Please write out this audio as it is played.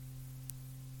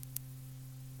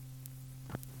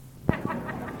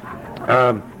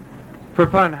For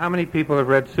fun, how many people have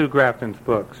read Sue Grafton's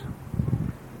books?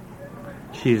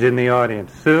 She's in the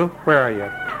audience. Sue, where are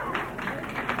you?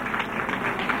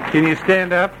 Can you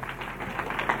stand up?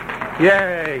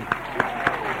 Yay!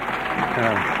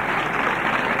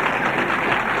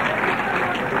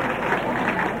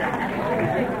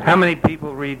 How many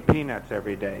people read Peanuts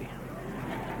every day?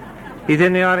 He's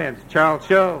in the audience. Charles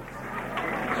Schulz.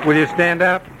 Will you stand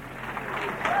up?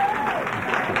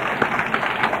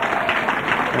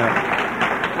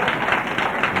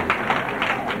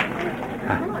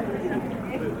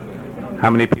 How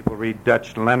many people read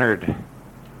Dutch Leonard?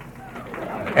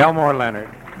 Elmore Leonard.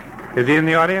 Is he in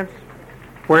the audience?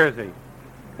 Where is he?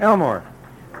 Elmore,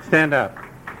 stand up.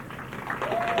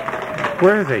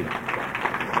 Where is he?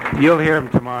 You'll hear him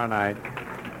tomorrow night,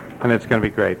 and it's going to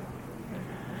be great.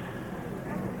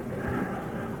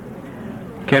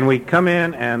 Can we come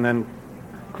in and then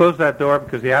close that door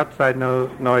because the outside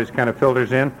noise kind of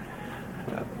filters in?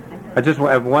 I just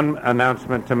have one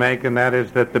announcement to make, and that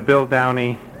is that the Bill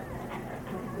Downey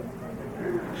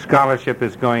Scholarship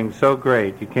is going so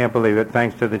great, you can't believe it,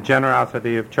 thanks to the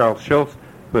generosity of Charles Schulz,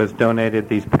 who has donated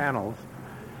these panels.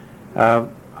 I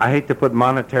hate to put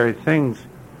monetary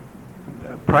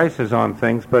prices on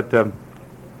things, but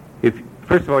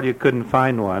first of all, you couldn't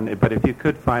find one, but if you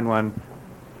could find one,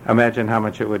 imagine how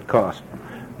much it would cost.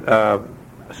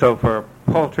 So for a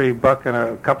paltry buck and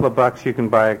a couple of bucks, you can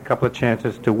buy a couple of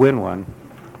chances to win one,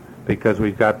 because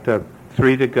we've got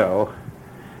 3 to go,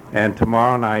 and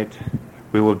tomorrow night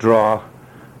we will draw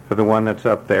for the one that's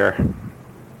up there.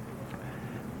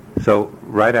 So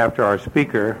right after our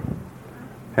speaker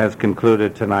has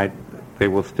concluded tonight, they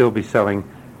will still be selling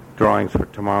drawings for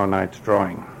tomorrow night's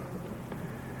drawing.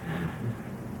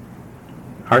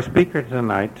 Our speaker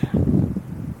tonight,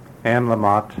 Anne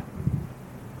Lamott,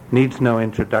 needs no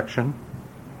introduction,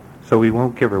 so we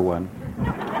won't give her one.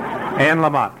 Anne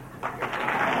Lamott.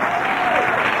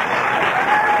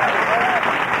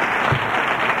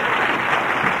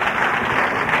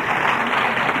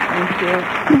 Thank you.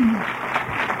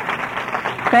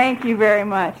 Thank you very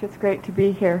much. It's great to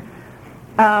be here.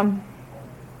 Are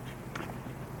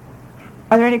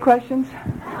there any questions?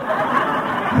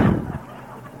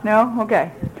 No?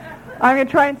 Okay. I'm going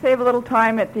to try and save a little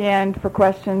time at the end for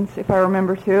questions, if I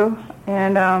remember to.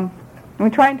 And I'm going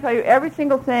to try and tell you every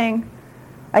single thing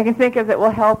I can think of that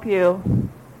will help you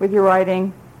with your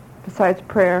writing, besides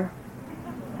prayer.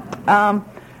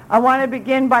 I want to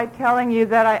begin by telling you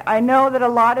that I know that a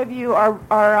lot of you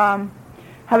have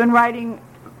been writing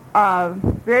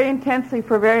very intensely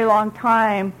for a very long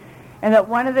time, and that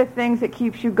one of the things that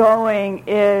keeps you going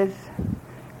is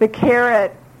the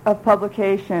carrot of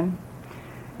publication,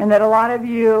 and that a lot of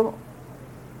you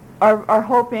are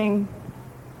hoping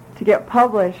to get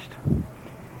published,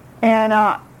 and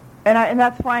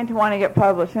that's fine to want to get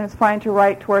published, and it's fine to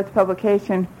write towards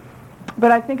publication.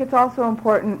 But I think it's also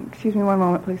important. Excuse me one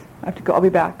moment, please. I have to go. I'll be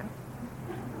back.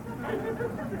 Thank you,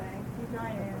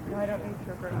 Diane. No, I don't need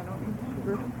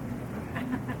sugar.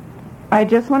 I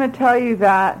just want to tell you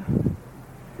that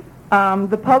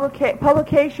the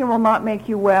publication will not make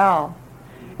you well.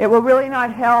 It will really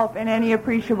not help in any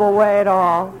appreciable way at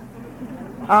all.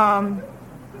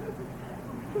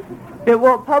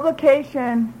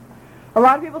 Publication. A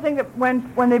lot of people think that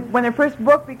when their first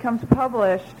book becomes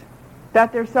published,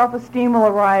 that their self-esteem will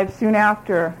arrive soon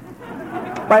after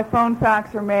by phone,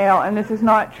 fax, or mail, and this is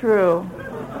not true.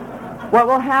 What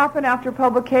will happen after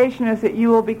publication is that you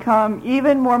will become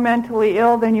even more mentally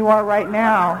ill than you are right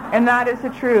now, and that is the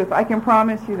truth. I can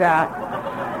promise you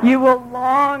that. You will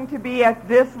long to be at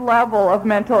this level of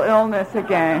mental illness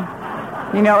again.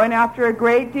 And after a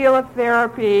great deal of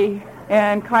therapy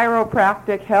and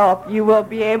chiropractic help, you will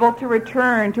be able to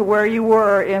return to where you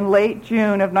were in late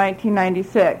June of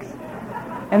 1996.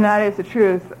 And that is the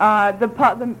truth.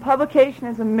 The publication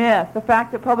is a myth. The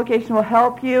fact that publication will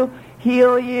help you,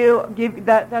 heal you,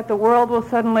 that the world will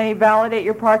suddenly validate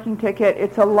your parking ticket,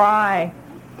 it's a lie.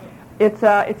 It's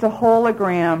a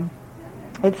hologram.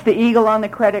 It's the eagle on the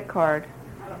credit card.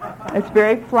 It's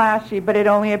very flashy, but it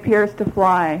only appears to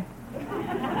fly.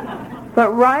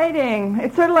 But writing,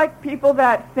 it's sort of like people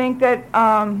that think that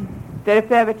if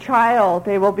they have a child,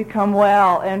 they will become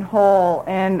well and whole,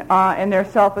 and their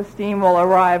self-esteem will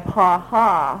arrive,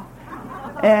 ha,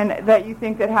 and that you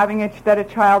think that that a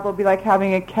child will be like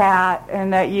having a cat,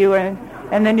 and that you and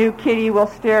the new kitty will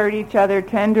stare at each other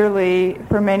tenderly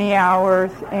for many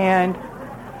hours, and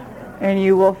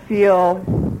you will feel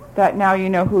that now you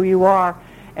know who you are.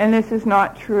 And this is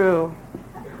not true.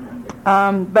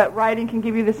 But writing can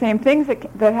give you the same things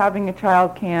that having a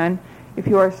child can, if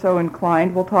you are so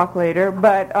inclined. We'll talk later.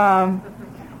 But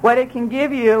What it can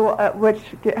give you, which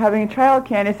having a child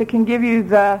can, is it can give you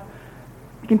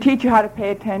it can teach you how to pay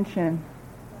attention.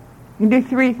 You can do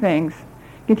three things.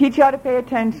 It can teach you how to pay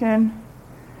attention.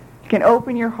 It can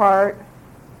open your heart,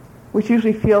 which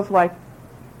usually feels like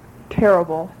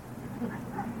terrible.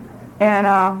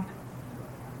 And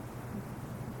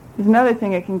there's another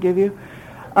thing it can give you.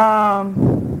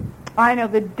 I know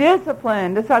the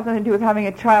discipline, this has nothing to do with having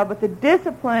a child, but the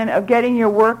discipline of getting your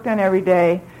work done every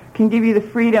day can give you the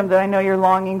freedom that I know you're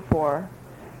longing for.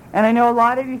 And I know a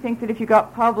lot of you think that if you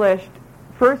got published,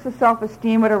 first the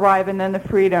self-esteem would arrive and then the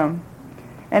freedom.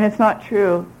 And it's not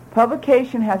true.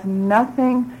 Publication has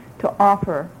nothing to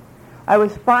offer. I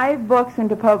was 5 books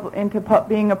into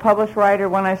being a published writer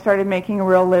when I started making a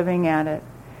real living at it.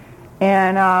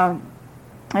 And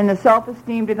the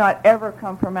self-esteem did not ever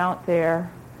come from out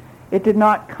there. It did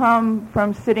not come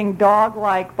from sitting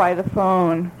dog-like by the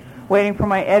phone, waiting for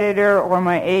my editor or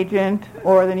my agent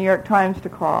or the New York Times to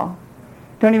call.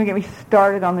 Don't even get me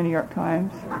started on the New York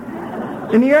Times.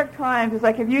 The New York Times is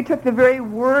like if you took the very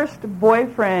worst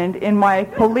boyfriend in my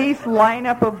police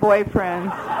lineup of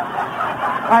boyfriends.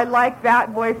 I like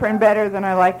that boyfriend better than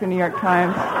I like the New York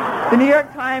Times. The New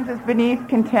York Times is beneath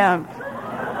contempt,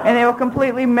 and they will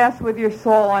completely mess with your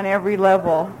soul on every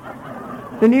level.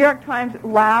 The New York Times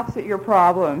laughs at your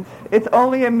problems. Its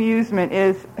only amusement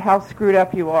is how screwed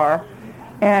up you are.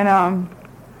 And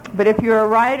but if you're a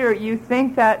writer, you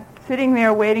think that sitting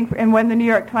there waiting for, and when the New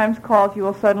York Times calls, you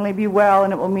will suddenly be well,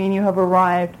 and it will mean you have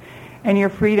arrived, and your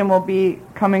freedom will be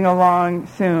coming along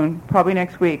soon, probably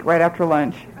next week, right after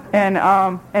lunch. And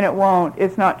it won't.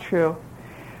 It's not true.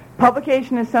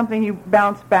 Publication is something you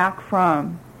bounce back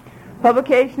from.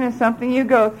 Publication is something you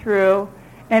go through,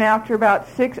 and after about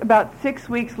six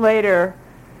weeks later,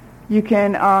 you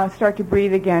can start to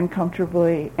breathe again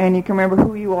comfortably, and you can remember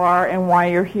who you are and why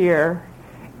you're here,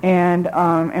 and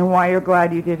why you're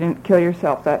glad you didn't kill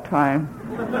yourself that time.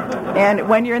 And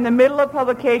when you're in the middle of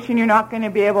publication, you're not going to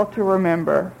be able to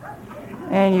remember,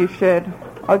 and you should.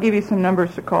 I'll give you some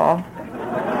numbers to call.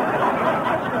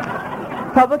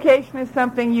 Publication is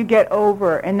something you get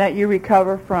over and that you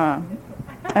recover from.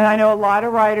 And I know a lot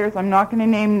of writers, I'm not going to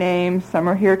name names, some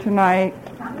are here tonight,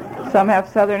 some have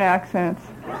southern accents,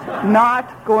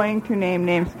 not going to name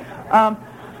names.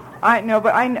 I know,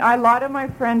 but a lot of my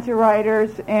friends are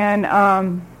writers, and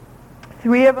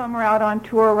 3 of them are out on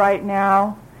tour right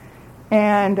now,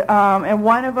 and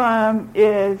one of them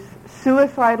is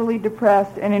suicidally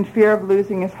depressed and in fear of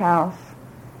losing his house.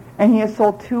 And he has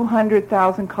sold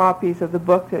 200,000 copies of the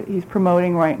book that he's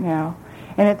promoting right now.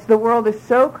 And the world is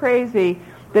so crazy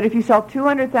that if you sell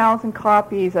 200,000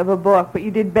 copies of a book, but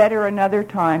you did better another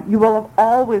time, you will have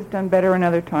always done better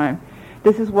another time.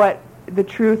 This is what the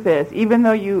truth is. Even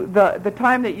though the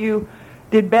time that you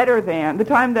did better than, the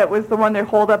time that was the one that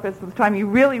hold up as the time you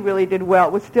really, really did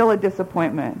well, was still a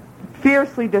disappointment.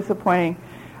 Fiercely disappointing.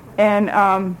 And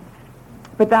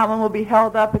but that one will be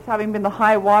held up as having been the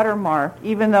high water mark,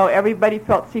 even though everybody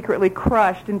felt secretly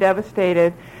crushed and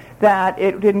devastated that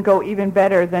it didn't go even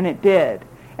better than it did.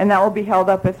 And that will be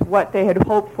held up as what they had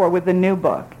hoped for with the new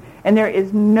book. And there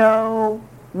is no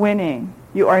winning.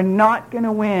 You are not going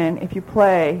to win if you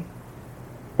play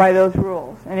by those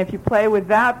rules. And if you play with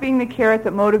that being the carrot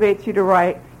that motivates you to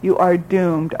write, you are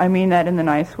doomed. I mean that in the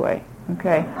nice way.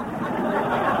 Okay?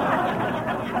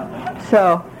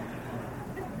 So,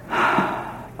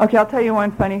 okay, I'll tell you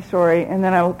one funny story, and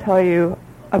then I will tell you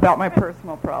about my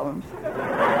personal problems.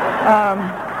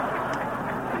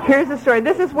 Here's the story.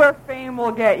 This is where fame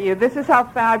will get you. This is how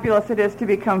fabulous it is to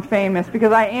become famous,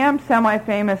 because I am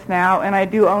semi-famous now, and I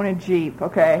do own a Jeep,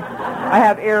 okay? I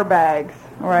have airbags,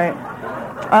 all right?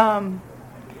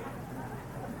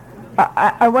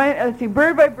 I went, let's see,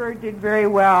 Bird by Bird did very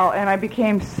well, and I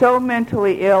became so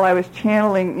mentally ill, I was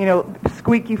channeling,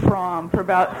 Squeaky Fromm for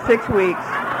about 6 weeks.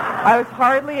 I was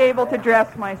hardly able to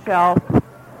dress myself,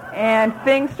 and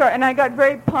and I got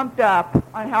very pumped up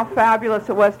on how fabulous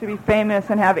it was to be famous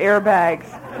and have airbags.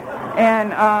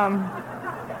 And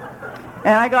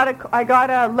I got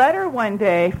a letter one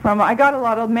day I got a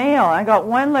lot of mail. I got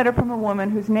one letter from a woman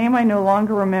whose name I no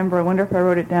longer remember. I wonder if I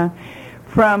wrote it down.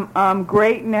 From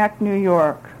Great Neck, New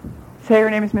York. Say her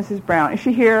name is Mrs. Brown. Is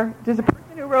she here? There's a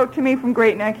person who wrote to me from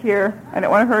Great Neck here. I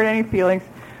don't want to hurt any feelings.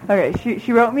 Okay,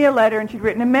 she wrote me a letter, and she'd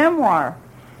written a memoir.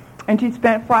 And she'd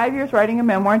spent 5 years writing a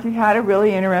memoir, and she had a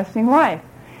really interesting life.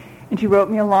 And she wrote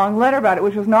me a long letter about it,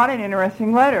 which was not an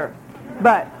interesting letter.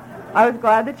 But I was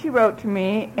glad that she wrote to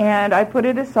me, and I put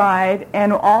it aside,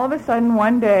 and all of a sudden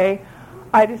one day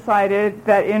I decided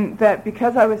that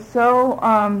because I was so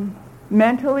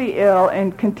mentally ill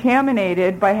and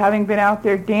contaminated by having been out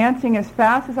there dancing as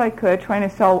fast as I could, trying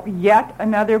to sell yet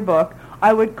another book,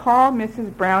 I would call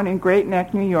Mrs. Brown in Great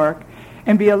Neck, New York,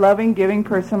 and be a loving, giving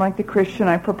person like the Christian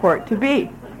I purport to be.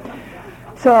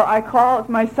 So I called,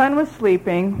 my son was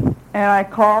sleeping, and I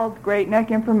called Great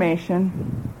Neck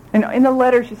Information. And in the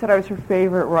letter she said I was her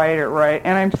favorite writer, right?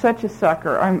 And I'm such a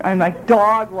sucker. I'm like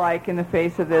dog-like in the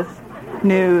face of this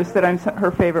news that I'm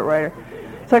her favorite writer.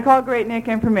 So I call Great Neck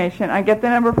Information. I get the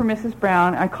number for Mrs.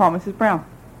 Brown. I call Mrs. Brown.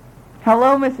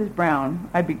 Hello, Mrs. Brown,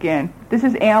 I begin. This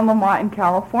is Anne Lamott in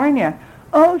California.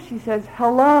 Oh, she says,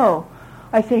 hello.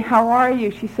 I say, how are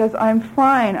you? She says, I'm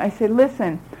fine. I say,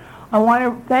 listen, I want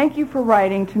to thank you for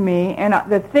writing to me. And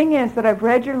the thing is that I've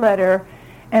read your letter,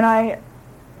 and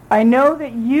I know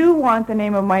that you want the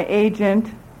name of my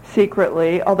agent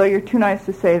secretly, although you're too nice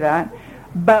to say that.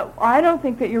 But I don't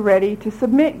think that you're ready to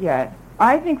submit yet.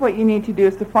 I think what you need to do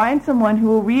is to find someone who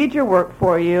will read your work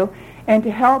for you and to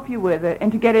help you with it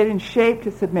and to get it in shape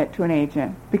to submit to an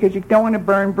agent, because you don't want to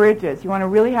burn bridges. You want to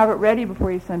really have it ready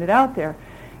before you send it out there.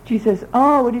 She says,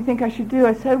 oh, what do you think I should do?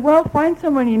 I said, well, find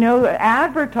someone you know,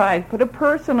 advertise, put a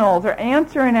personals or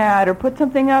answer an ad or put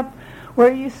something up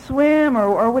where you swim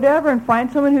or whatever, and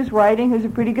find someone who's writing, who's a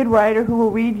pretty good writer, who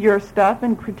will read your stuff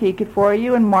and critique it for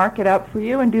you and mark it up for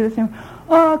you and do the same.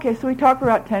 Oh, okay, so we talked for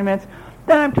about 10 minutes.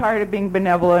 Then I'm tired of being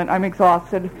benevolent. I'm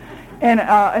exhausted.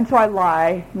 And so I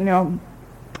lie, you know,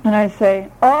 and I say,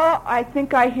 oh, I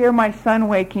think I hear my son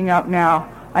waking up now.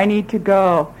 I need to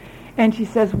go. And she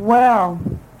says, well,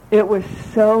 it was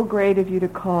so great of you to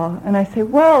call. And I say,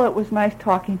 well, it was nice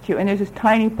talking to you. And there's this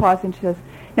tiny pause, and she says,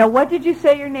 now what did you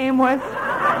say your name was?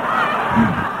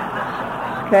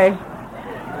 Okay.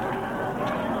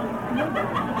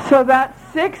 So that's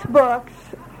 6 books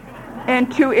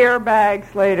and 2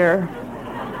 airbags later.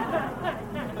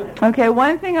 Okay,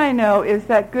 one thing I know is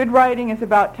that good writing is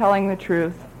about telling the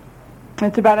truth.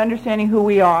 It's about understanding who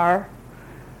we are.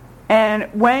 And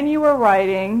when you are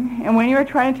writing, and when you are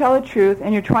trying to tell the truth,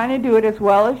 and you're trying to do it as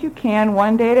well as you can,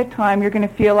 one day at a time, you're going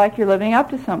to feel like you're living up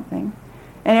to something.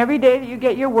 And every day that you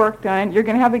get your work done, you're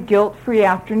going to have a guilt-free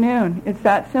afternoon. It's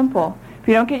that simple. If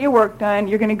you don't get your work done,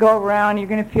 you're going to go around, you're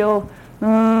going to feel,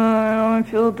 I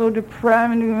feel so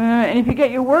depressed. And if you get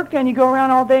your work done, you go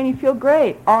around all day and you feel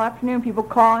great. All afternoon, people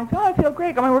call and say, oh, I feel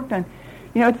great, got my work done.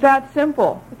 You know, it's that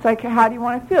simple. It's like, how do you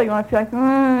want to feel? You want to feel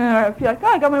like, oh,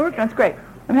 I got my work done, it's great.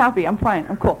 I'm happy, I'm fine,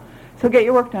 I'm cool. So get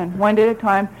your work done, one day at a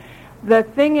time. The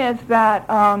thing is that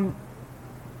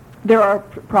there are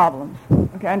problems.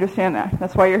 Okay, I understand that.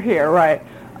 That's why you're here, right?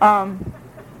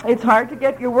 It's hard to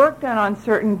get your work done on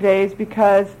certain days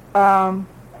because,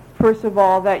 first of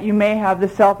all, that you may have the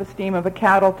self-esteem of a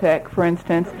cattle tick, for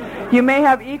instance. You may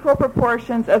have equal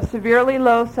proportions of severely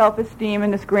low self-esteem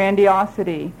and this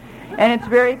grandiosity. And it's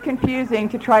very confusing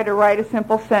to try to write a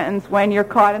simple sentence when you're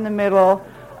caught in the middle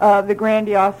of the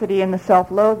grandiosity and the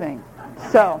self-loathing.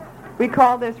 So, we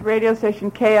call this radio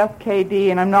station KFKD,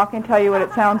 and I'm not going to tell you what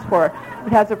it sounds for.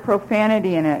 It has a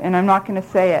profanity in it, and I'm not going to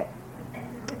say it.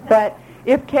 But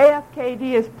if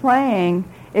KFKD is playing,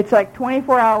 it's like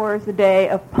 24 hours a day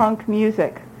of punk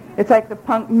music. It's like the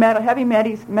punk metal, heavy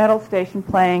metal station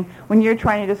playing when you're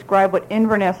trying to describe what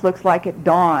Inverness looks like at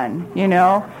dawn, you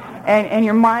know? And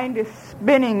your mind is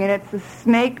spinning, and it's a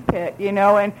snake pit, you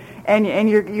know, and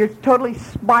you're totally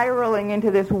spiraling into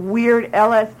this weird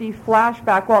LSD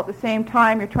flashback, while at the same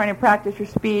time you're trying to practice your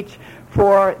speech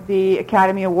for the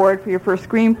Academy Award for your first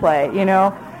screenplay, you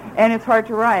know, and it's hard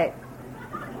to write.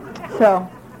 So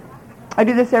I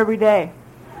do this every day.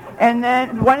 And then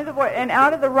and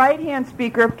out of the right-hand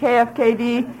speaker of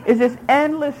KFKD is this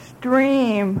endless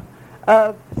stream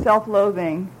of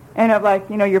self-loathing. And of like,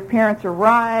 you know, your parents are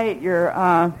right, you're,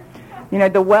 you know,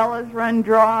 the well is run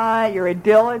dry, you're a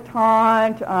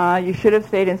dilettante, you should have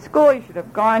stayed in school, you should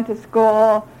have gone to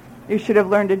school, you should have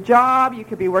learned a job, you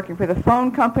could be working for the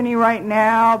phone company right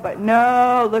now, but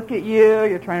no, look at you,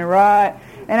 you're trying to write.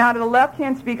 And out of the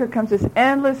left-hand speaker comes this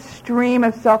endless stream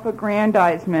of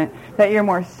self-aggrandizement, that you're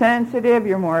more sensitive,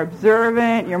 you're more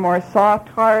observant, you're more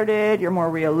soft-hearted, you're more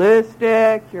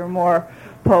realistic, you're more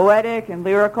poetic and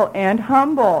lyrical and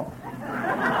humble.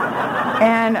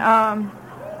 And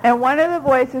one of the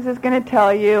voices is going to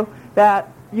tell you that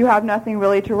you have nothing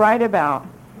really to write about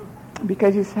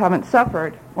because you haven't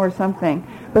suffered or something.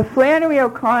 But Flannery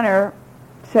O'Connor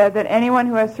said that anyone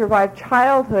who has survived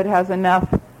childhood has enough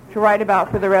to write about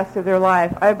for the rest of their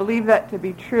life. I believe that to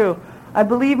be true. I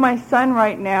believe my son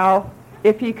right now,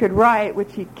 if he could write,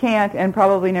 which he can't and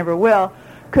probably never will,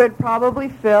 could probably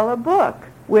fill a book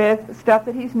with stuff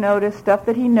that he's noticed, stuff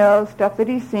that he knows, stuff that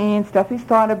he's seen, stuff he's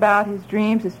thought about, his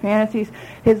dreams, his fantasies,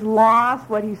 his loss,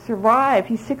 what he survived.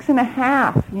 He's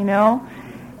 6.5, you know,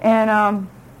 and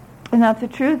that's the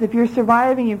truth. If you're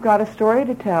surviving, you've got a story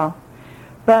to tell.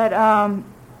 But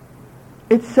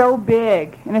it's so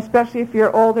big, and especially if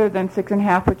you're older than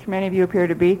 6.5, which many of you appear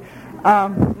to be,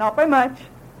 not by much,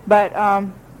 but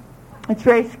it's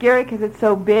very scary because it's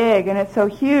so big and it's so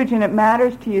huge and it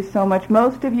matters to you so much.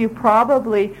 Most of you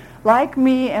probably, like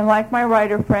me and like my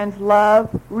writer friends, love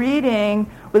reading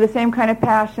with the same kind of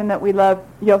passion that we love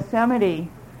Yosemite,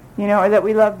 you know, or that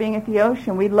we love being at the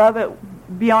ocean. We love it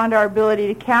beyond our ability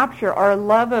to capture our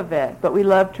love of it, but we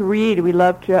love to read. We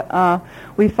love to,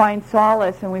 we find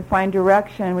solace and we find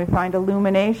direction, we find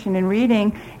illumination in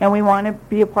reading, and we want to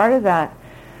be a part of that.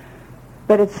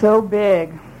 But it's so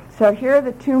big. So here are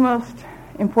the two most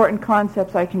important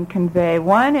concepts I can convey.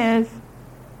 One is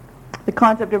the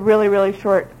concept of really, really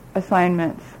short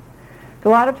assignments. A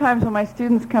lot of times when my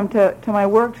students come to my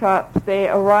workshops, they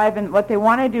arrive and what they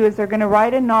want to do is they're going to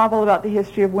write a novel about the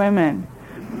history of women.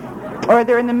 Or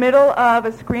they're in the middle of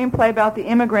a screenplay about the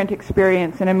immigrant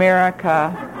experience in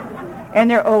America, and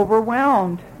they're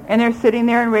overwhelmed. And they're sitting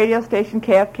there and radio station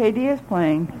KFKD is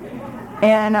playing.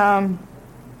 And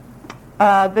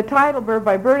the title, Bird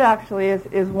by Bird, actually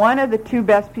is one of the two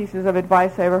best pieces of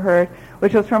advice I ever heard,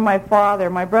 which was from my father.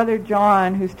 My brother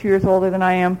John, who's 2 years older than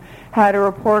I am, had a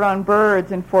report on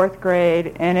birds in 4th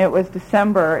grade, and it was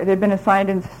December. It had been assigned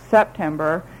in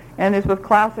September, and this was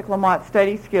classic Lamott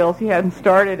study skills. He hadn't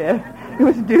started it. It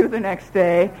was due the next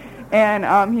day.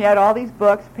 And he had all these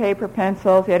books, paper,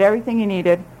 pencils. He had everything he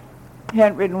needed. He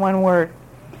hadn't written one word.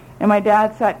 And my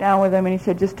dad sat down with him, and he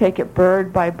said, just take it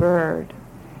bird by bird.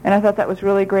 And I thought that was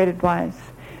really great advice.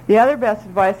 The other best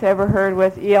advice I ever heard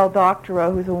was E.L.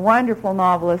 Doctorow, who's a wonderful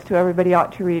novelist who everybody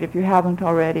ought to read if you haven't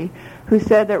already, who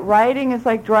said that writing is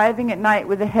like driving at night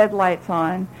with the headlights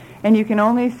on, and you can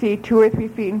only see 2 or 3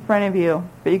 feet in front of you,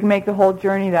 but you can make the whole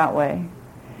journey that way.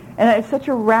 And that is such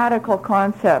a radical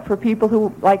concept for people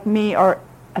who, like me, are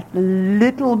a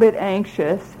little bit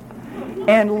anxious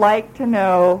and like to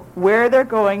know where they're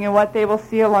going and what they will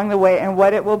see along the way and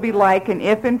what it will be like, and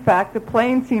if in fact the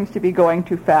plane seems to be going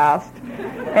too fast,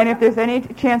 and if there's any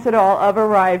chance at all of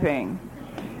arriving.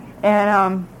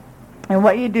 And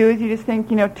what you do is you just think,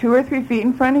 2 or 3 feet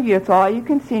in front of you, it's all you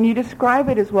can see, and you describe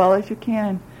it as well as you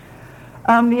can.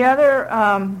 The other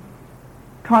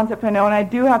concept I know, and I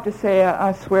do have to say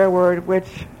a swear word,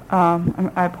 which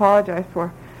I apologize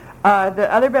for. The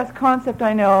other best concept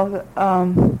I know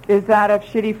is that of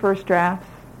shitty first drafts.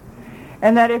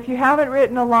 And that if you haven't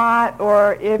written a lot,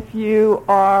 or if you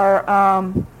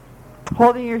are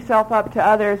holding yourself up to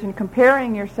others and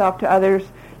comparing yourself to others,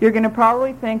 you're going to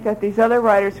probably think that these other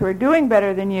writers who are doing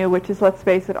better than you, which is, let's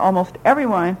face it, almost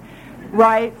everyone,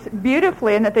 writes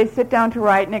beautifully, and that they sit down to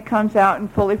write and it comes out in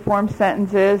fully formed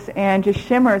sentences and just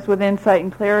shimmers with insight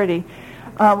and clarity.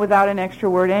 Without an extra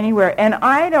word anywhere. And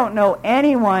I don't know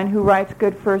anyone who writes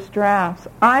good first drafts.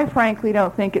 I frankly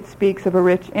don't think it speaks of a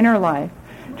rich inner life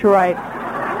to write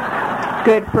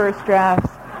good first drafts.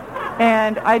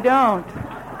 And I don't.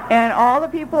 And all the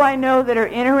people I know that are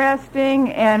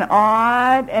interesting and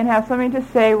odd and have something to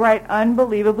say write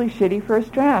unbelievably shitty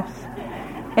first drafts.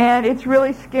 And it's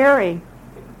really scary.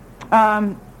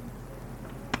 I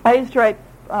used to write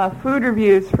food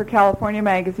reviews for California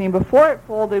Magazine before it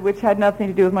folded, which had nothing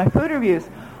to do with my food reviews.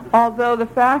 Although the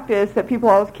fact is that people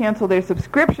always cancel their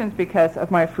subscriptions because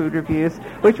of my food reviews,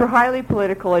 which were highly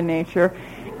political in nature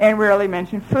and rarely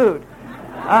mentioned food.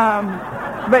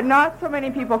 But not so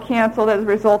many people canceled as a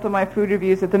result of my food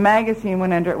reviews that the magazine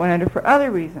went under for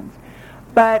other reasons.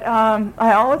 But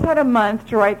I always had a month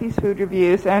to write these food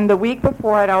reviews, and the week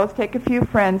before I'd always take a few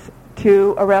friends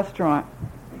to a restaurant,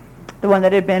 the one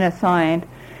that had been assigned.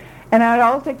 And I would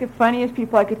always take the funniest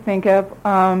people I could think of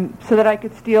so that I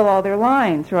could steal all their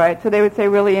lines, right? So they would say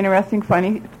really interesting,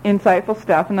 funny, insightful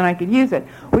stuff, and then I could use it,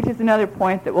 which is another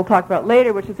point that we'll talk about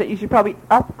later, which is that you should probably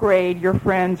upgrade your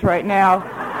friends right now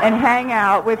and hang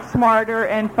out with smarter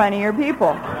and funnier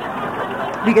people,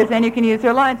 because then you can use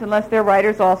their lines, unless they're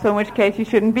writers also, in which case you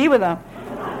shouldn't be with them,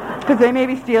 because they may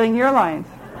be stealing your lines.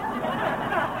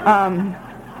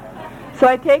 So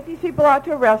I take these people out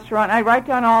to a restaurant. I write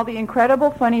down all the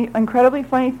incredibly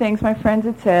funny things my friends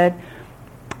had said,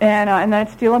 and then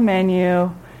I'd steal a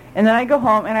menu. And then I go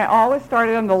home, and I always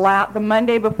started on the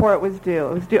Monday before it was due.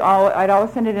 It was due. I'd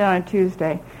always send it in on a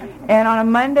Tuesday, and on a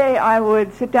Monday I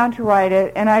would sit down to write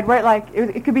it, and I'd write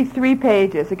it could be 3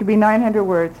 pages, it could be 900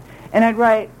 words, and I'd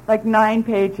write 9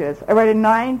 pages. I write a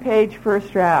 9-page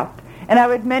first draft, and I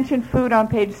would mention food on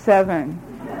page 7.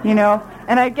 you know.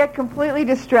 And I'd get completely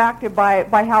distracted by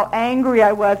how angry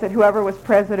I was at whoever was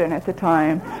president at the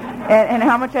time, and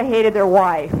how much I hated their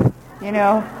wife, you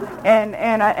know.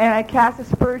 And I cast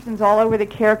aspersions all over the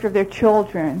character of their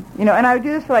children, you know. And I would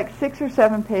do this for like 6 or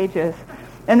 7 pages.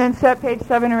 And then page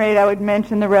 7 or 8, I would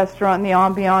mention the restaurant and the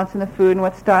ambiance and the food and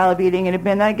what style of eating it had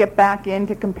been. Then I'd get back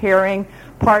into comparing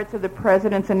parts of the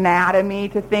president's anatomy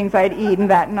to things I'd eaten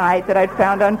that night that I'd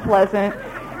found unpleasant.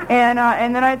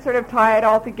 And then I'd sort of tie it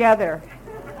all together.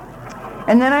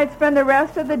 And then I'd spend the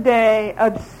rest of the day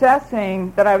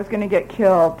obsessing that I was going to get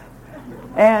killed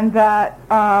and that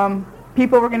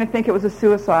people were going to think it was a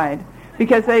suicide.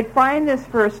 Because they'd find this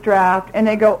first draft and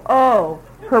they'd go, oh,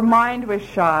 her mind was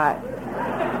shot.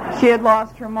 She had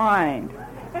lost her mind.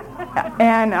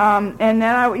 And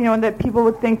then that people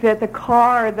would think that the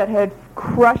car that had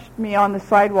crushed me on the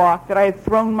sidewalk, that I had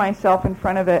thrown myself in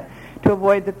front of it to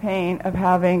avoid the pain of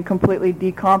having completely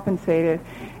decompensated.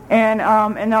 And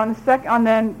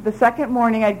then the second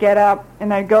morning I'd get up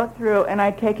and I'd go through and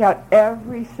I'd take out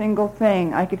every single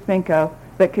thing I could think of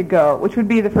that could go, which would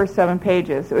be the first 7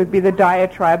 pages. It would be the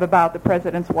diatribe about the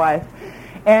president's wife.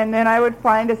 And then I would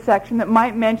find a section that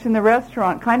might mention the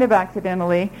restaurant kind of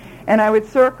accidentally, and I would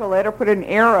circle it or put an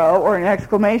arrow or an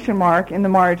exclamation mark in the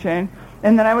margin,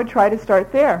 and then I would try to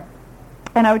start there.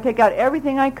 And I would take out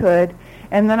everything I could,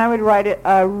 and then I would write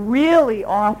a really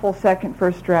awful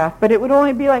first draft, but it would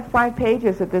only be like 5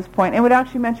 pages at this point. It would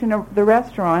actually mention the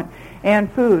restaurant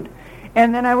and food.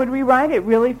 And then I would rewrite it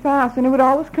really fast, and it would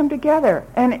always come together.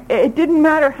 And it didn't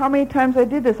matter how many times I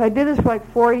did this. I did this for like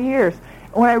 4 years.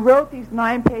 When I wrote these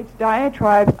 9-page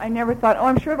diatribes, I never thought, oh,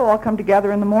 I'm sure it'll all come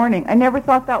together in the morning. I never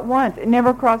thought that once. It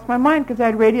never crossed my mind because I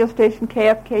had radio station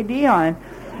KFKD on.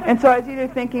 And so I was either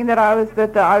thinking that I was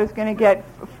going to get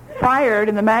fired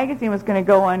and the magazine was going to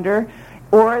go under,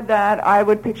 or that I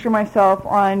would picture myself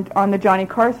on the Johnny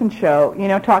Carson show, you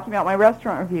know, talking about my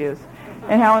restaurant reviews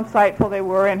and how insightful they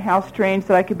were and how strange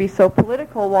that I could be so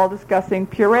political while discussing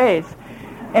purees.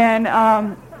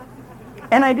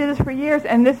 And I did this for years,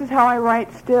 and this is how I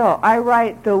write still. I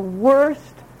write the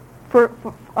worst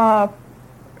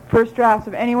first drafts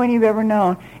of anyone you've ever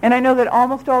known. And I know that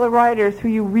almost all the writers who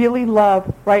you really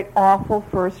love write awful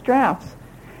first drafts.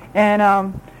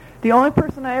 And the only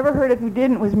person I ever heard of who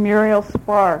didn't was Muriel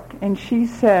Spark. And she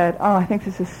said, oh, I think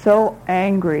this is so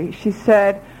angry. She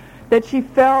said that she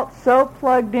felt so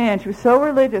plugged in. She was so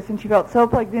religious, and she felt so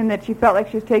plugged in that she felt like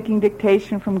she was taking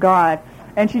dictation from God.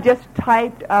 And she just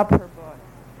typed up her book.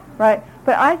 Right?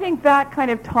 But I think that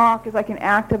kind of talk is like an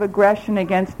act of aggression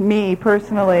against me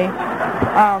personally.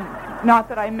 Not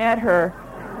that I met her.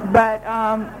 But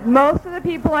most of the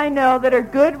people I know that are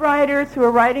good writers who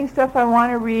are writing stuff I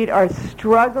want to read are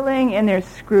struggling, and they're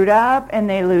screwed up, and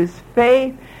they lose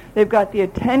faith. They've got the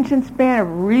attention span of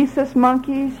rhesus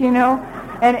monkeys, you know.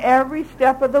 And every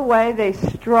step of the way they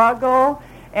struggle,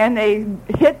 and they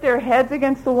hit their heads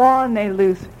against the wall, and they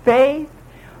lose faith.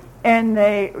 And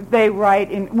they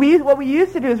write in, what we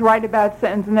used to do is write a bad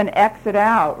sentence and then X it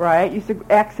out, right? You used to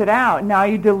X it out. Now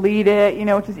you delete it, you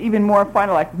know, which is even more fun,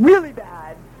 like really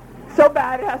bad. So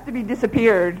bad it has to be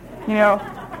disappeared, you know.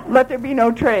 Let there be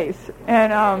no trace.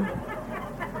 And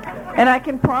I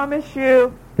can promise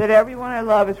you that everyone I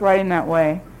love is writing that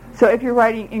way. So if you're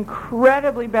writing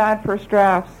incredibly bad first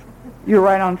drafts, you're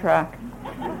right on track.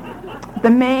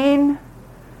 The main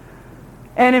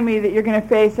enemy that you're going to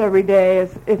face every day,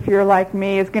 is, if you're like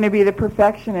me, is going to be the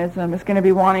perfectionism. It's going to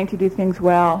be wanting to do things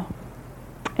well,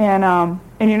 and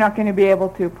you're not going to be able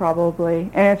to,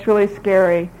 probably, and it's really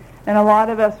scary. And a lot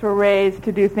of us were raised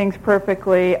to do things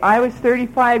perfectly. I was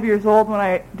 35 years old when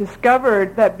I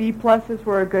discovered that B pluses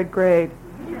were a good grade.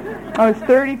 I was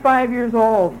 35 years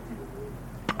old.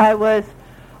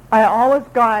 I always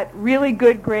got really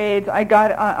good grades.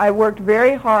 I worked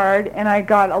very hard, and I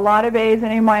got a lot of A's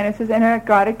and A minuses, and I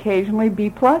got occasionally B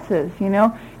pluses, you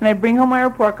know. And I bring home my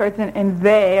report cards, and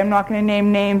I'm not going to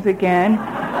name names again,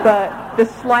 but the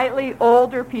slightly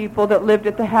older people that lived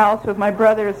at the house with my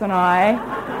brothers and I,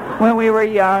 when we were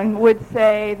young, would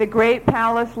say the great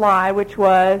palace lie, which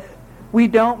was, we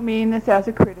don't mean this as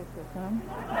a criticism.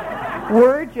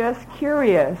 We're just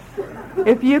curious.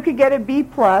 If you could get a B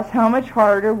plus, how much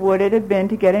harder would it have been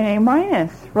to get an A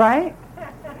minus, right?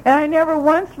 And I never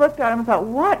once looked at him and thought,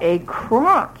 what a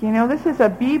crock, you know, this is a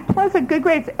B plus, a good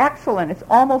grade, it's excellent, it's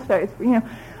almost, you know,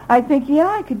 I think, yeah,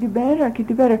 I could do better.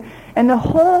 And the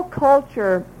whole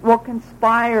culture will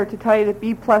conspire to tell you that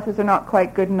B pluses are not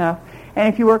quite good enough. And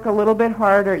if you work a little bit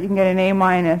harder, you can get an A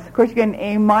minus. Of course, you get an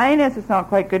A minus, it's not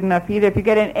quite good enough either. If you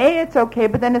get an A, it's okay,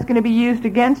 but then it's going to be used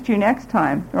against you next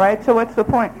time, right? So what's the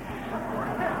point?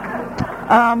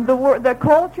 The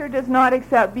culture does not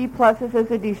accept B pluses as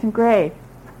a decent grade.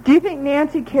 Do you think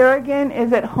Nancy Kerrigan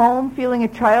is at home feeling a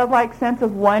childlike sense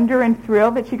of wonder and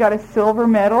thrill that she got a silver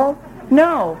medal?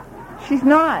 No, she's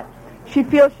not. She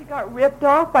feels she got ripped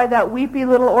off by that weepy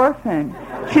little orphan.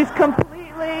 She's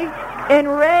completely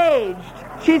enraged.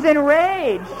 She's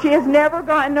enraged. She has never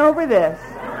gotten over this.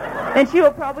 And she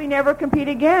will probably never compete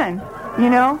again, you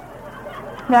know?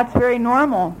 That's very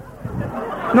normal.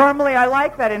 Normally I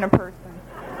like that in a person.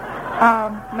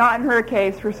 Not in her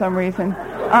case for some reason.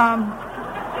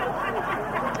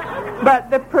 But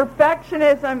the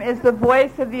perfectionism is the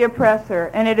voice of the oppressor,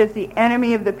 and it is the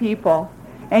enemy of the people.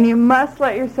 And you must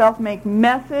let yourself make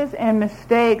messes and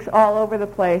mistakes all over the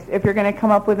place if you're going to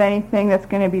come up with anything that's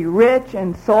going to be rich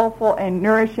and soulful and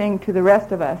nourishing to the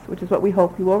rest of us, which is what we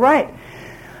hope you will write.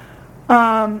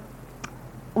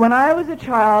 When I was a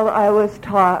child, I was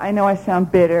taught, I know I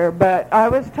sound bitter, but I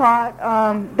was taught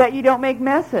that you don't make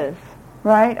messes,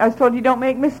 right? I was told you don't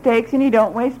make mistakes and you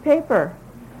don't waste paper.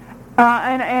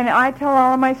 And I tell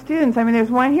all of my students, I mean,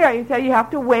 there's one here, I tell you have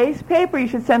to waste paper. You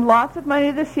should send lots of money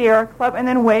to the Sierra Club and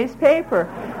then waste paper.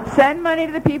 Send money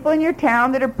to the people in your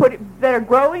town that are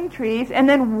growing trees, and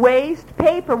then waste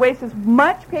paper. Waste as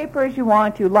much paper as you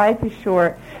want to. Life is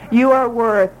short. You are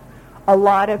worth a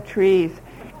lot of trees.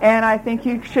 And I think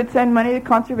you should send money to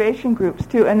conservation groups,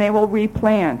 too, and they will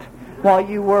replant while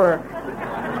you work.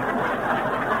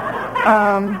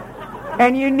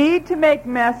 And you need to make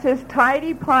messes.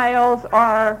 Tidy piles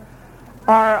are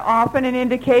often an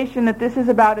indication that this is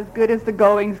about as good as the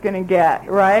going's going to get,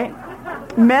 right?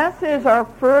 Messes are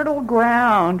fertile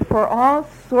ground for all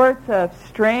sorts of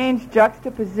strange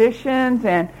juxtapositions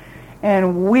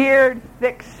and weird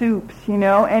thick soups, you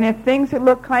know. And if things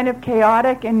look kind of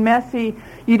chaotic and messy,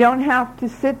 you don't have to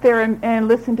sit there and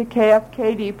listen to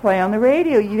KFKD play on the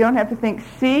radio. You don't have to think,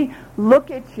 see,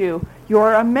 look at you.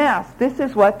 You're a mess. This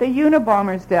is what the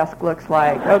Unabomber's desk looks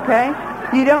like, okay?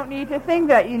 You don't need to think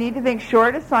that. You need to think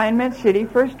short assignments,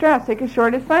 shitty first drafts. Take a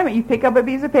short assignment. You pick up a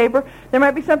piece of paper. There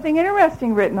might be something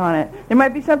interesting written on it. There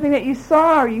might be something that you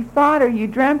saw or you thought or you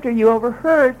dreamt or you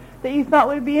overheard that you thought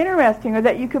would be interesting or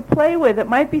that you could play with. It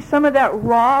might be some of that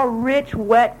raw, rich,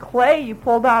 wet clay you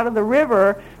pulled out of the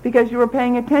river because you were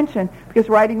paying attention, because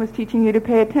writing was teaching you to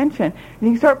pay attention. And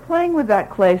you start playing with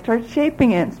that clay, start shaping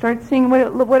it, start seeing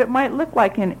what it might look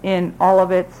like in all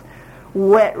of its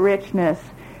wet richness.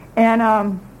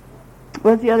 And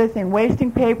what's the other thing?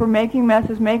 Wasting paper, making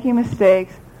messes, making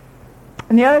mistakes.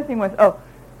 And the other thing was,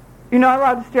 you're not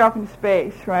allowed to stare off into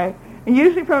space, right? And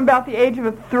usually from about the age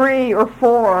of 3 or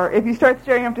 4, if you start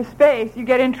staring up to space, you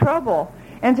get in trouble.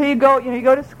 And so you go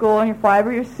to school and you're 5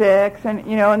 or you're 6, and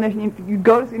and then you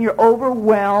go and you're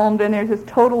overwhelmed, and there's this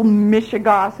total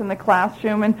mishigas in the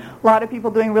classroom, and a lot of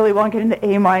people doing really well and getting to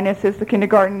A-minuses, the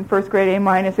kindergarten, first grade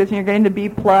A-minuses, and you're getting to B+,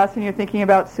 and you're thinking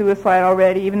about suicide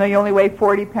already, even though you only weigh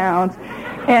 40 pounds.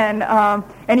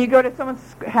 And you go to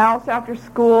someone's house after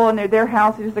school, and their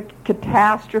house is just a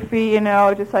catastrophe,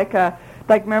 just like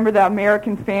remember the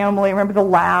American Family, remember the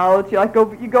Louds, you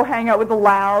go hang out with the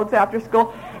Louds after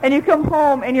school, and you come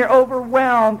home and you're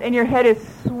overwhelmed and your head is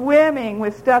swimming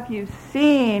with stuff you've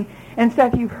seen and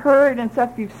stuff you've heard and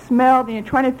stuff you've smelled, and you're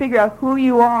trying to figure out who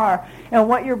you are and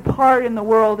what your part in the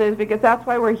world is, because that's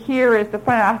why we're here, is to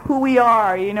find out who we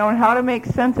are, and how to make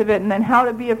sense of it and then how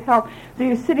to be of help. So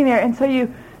you're sitting there, and so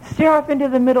you stare off into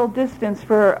the middle distance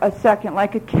for a second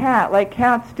like a cat, like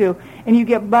cats do, and you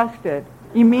get busted.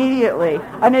 Immediately,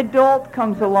 an adult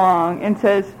comes along and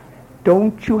says,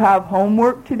 "Don't you have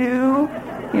homework to do?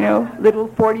 Little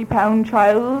 40-pound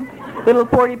child, little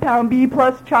 40-pound B+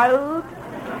 child."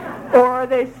 Or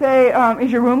they say, "Is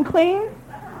your room clean?"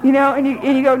 And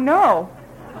you go, "No,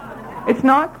 it's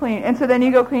not clean." And so then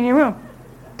you go clean your room.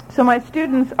 So my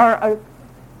students are a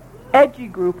edgy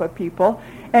group of people,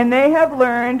 and they have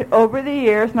learned over the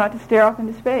years not to stare off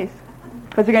into space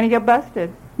because they're going to get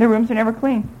busted. Their rooms are never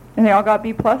clean. And they all got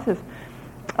B+. Most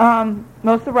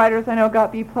of the writers I know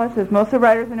got B+. Most of the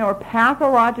writers I know are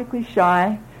pathologically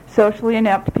shy, socially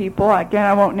inept people. Again,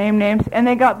 I won't name names. And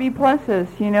they got B+,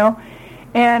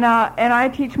 And I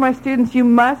teach my students, you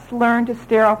must learn to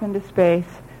stare off into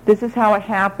space. This is how it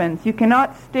happens. You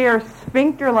cannot stare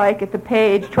sphincter-like at the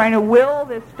page trying to will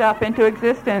this stuff into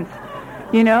existence.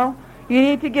 You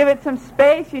need to give it some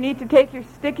space. You need to take your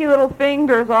sticky little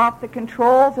fingers off the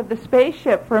controls of the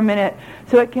spaceship for a minute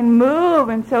so it can move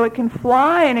and so it can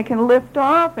fly and it can lift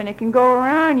off and it can go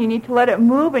around. You need to let it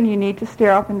move, and you need to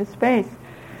stare off into space.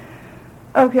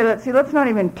 Okay, let's see. Let's not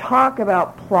even talk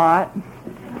about plot.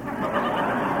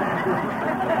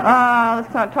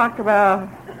 Let's not talk about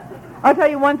I'll tell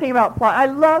you one thing about plot. I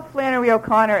love Flannery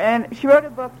O'Connor, and she wrote a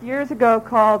book years ago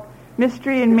called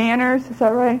Mystery and Manners. Is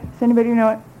that right? Does anybody know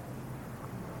it?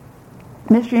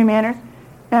 Mystery and Manners.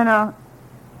 And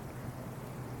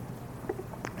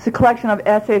it's a collection of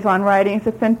essays on writing. It's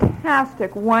a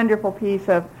fantastic, wonderful piece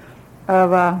of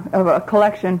a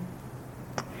collection.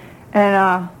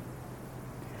 And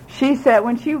she said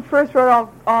when she first wrote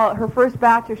all her first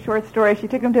batch of short stories, she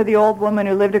took them to the old woman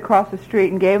who lived across the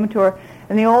street and gave them to her.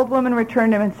 And the old woman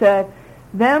returned them and said,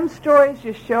 "Them stories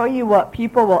just show you what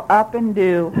people will up and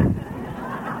do."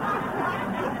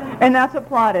 And that's what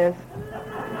plot is.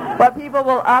 What people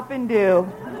will up and do.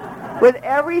 With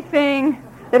everything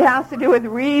that has to do with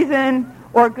reason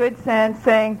or good sense,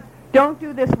 saying, don't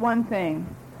do this one thing.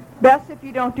 Best if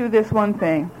you don't do this one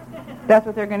thing. That's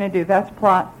what they're going to do. That's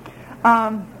plot.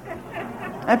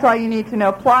 That's all you need to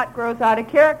know. Plot grows out of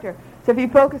character. So if you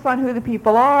focus on who the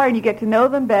people are and you get to know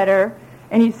them better,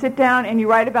 and you sit down and you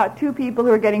write about two people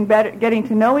who are getting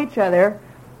to know each other,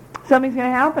 something's going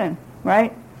to happen,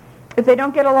 right? If they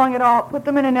don't get along at all, put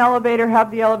them in an elevator, have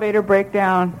the elevator break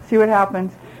down, see what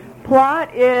happens.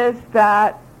 Plot is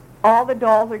that all the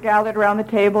dolls are gathered around the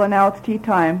table and now it's tea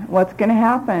time. What's going to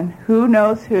happen? Who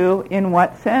knows who in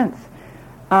what sense?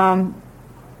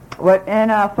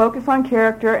 Focus on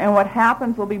character, and what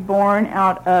happens will be born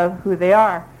out of who they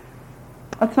are.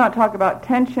 Let's not talk about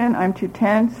tension. I'm too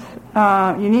tense.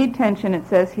 You need tension, it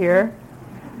says here.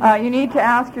 You need to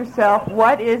ask yourself,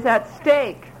 what is at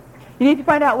stake? You need to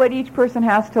find out what each person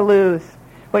has to lose,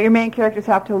 what your main characters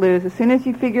have to lose. As soon as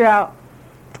you figure out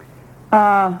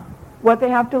what they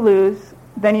have to lose,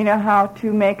 then you know how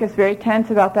to make us very tense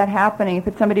about that happening, if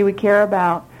it's somebody we care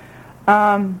about.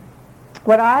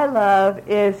 What I love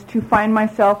is to find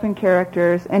myself in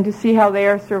characters and to see how they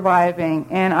are surviving.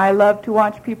 And I love to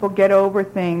watch people get over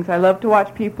things. I love to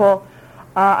watch people.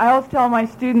 I always tell my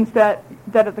students that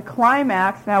at the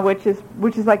climax now, which is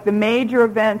like the major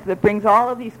event that brings all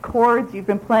of these chords you've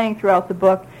been playing throughout the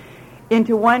book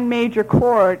into one major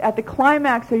chord, at the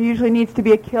climax there usually needs to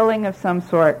be a killing of some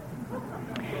sort.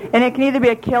 And it can either be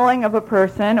a killing of a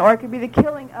person, or it could be the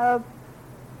killing of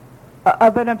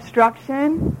an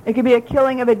obstruction. It could be a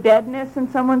killing of a deadness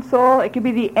in someone's soul. It could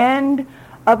be the end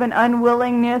of an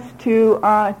unwillingness to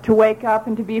wake up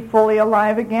and to be fully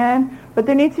alive again. But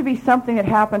there needs to be something that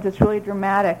happens that's really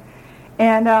dramatic.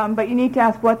 And but you need to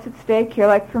ask, what's at stake here?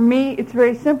 Like for me, it's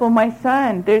very simple. My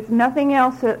son. There's nothing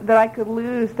else that I could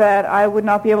lose that I would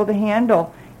not be able to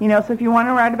handle. You know, so if you want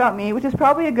to write about me, which is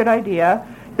probably a good idea,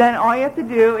 then all you have to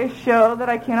do is show that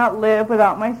I cannot live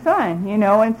without my son, you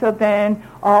know, and so then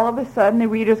all of a sudden the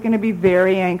reader's going to be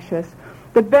very anxious.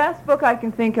 The best book I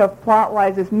can think of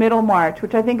plot-wise is Middlemarch,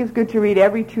 which I think is good to read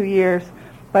every 2 years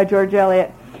by George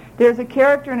Eliot. There's a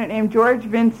character in it named George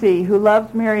Vincy who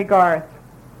loves Mary Garth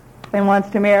and wants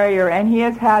to marry her, and he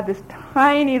has had this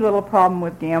tiny little problem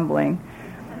with gambling.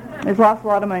 He's lost a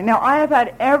lot of money. Now, I have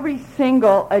had every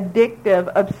single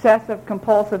addictive, obsessive,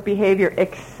 compulsive behavior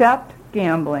except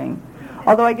gambling,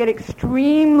 although I get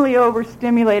extremely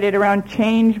overstimulated around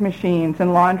change machines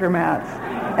and laundromats.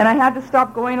 And I had to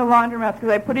stop going to laundromats because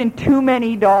I put in too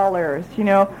many dollars, you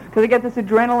know, because I get this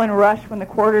adrenaline rush when the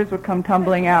quarters would come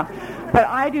tumbling out. But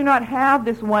I do not have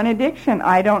this one addiction.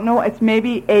 I don't know. It's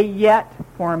maybe a yet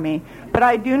for me. But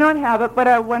I do not have it.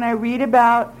 But when I read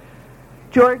about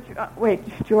George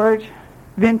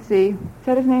Vincy, is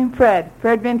that his name? Fred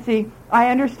Vincy, I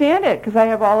understand it because I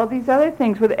have all of these other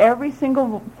things with every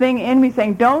single thing in me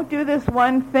saying, don't do this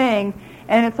one thing.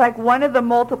 And it's like one of the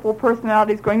multiple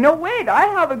personalities going, no, wait, I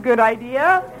have a good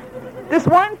idea. This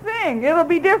one thing, it'll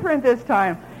be different this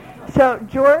time. So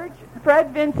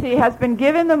Fred Vincy has been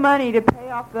given the money to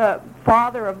pay off the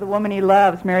father of the woman he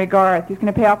loves, Mary Garth. He's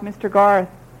going to pay off Mr. Garth.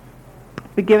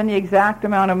 He's been given the exact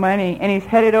amount of money, and he's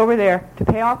headed over there to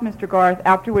pay off Mr. Garth,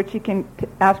 after which he can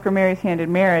ask for Mary's hand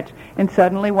in marriage. And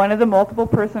suddenly one of the multiple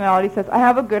personalities says, I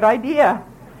have a good idea.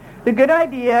 The good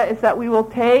idea is that we will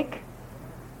take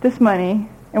this money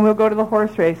and we'll go to the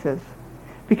horse races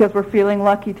because we're feeling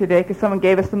lucky today because someone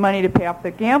gave us the money to pay off the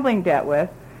gambling debt with.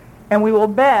 And we will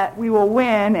bet, we will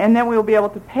win, and then we will be able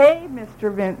to pay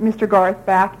Mr. Garth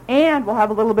back, and we'll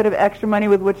have a little bit of extra money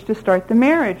with which to start the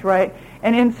marriage, right?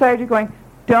 And inside you're going,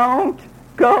 don't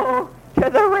go to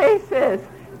the races.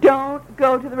 Don't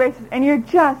go to the races. And you're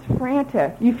just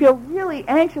frantic. You feel really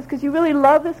anxious because you really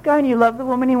love this guy and you love the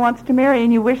woman he wants to marry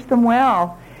and you wish them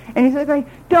well. And he's going,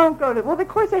 don't go to... Well, of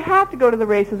course they have to go to the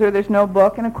races or there's no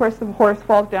book. And, of course, the horse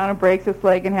falls down and breaks its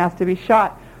leg and has to be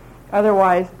shot.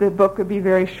 Otherwise, the book would be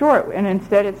very short, and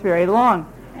instead it's very long.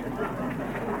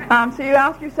 So you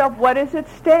ask yourself, what is at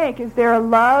stake? Is there a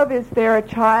love? Is there a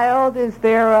child? Is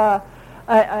there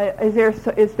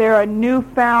Is there a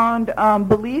newfound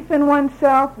belief in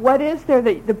oneself? What is there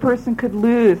that the person could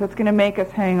lose that's going to make us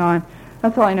hang on?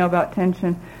 That's all I know about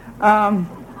tension.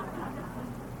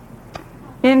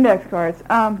 Index cards.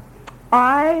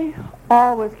 I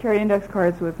always carry index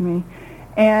cards with me,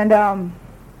 and of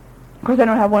course I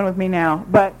don't have one with me now,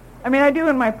 but I mean I do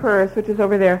in my purse, which is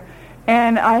over there.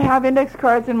 And I have index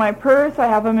cards in my purse, I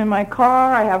have them in my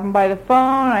car, I have them by the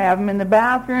phone, I have them in the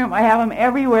bathroom, I have them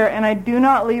everywhere, and I do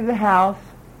not leave the house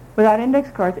without index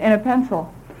cards and a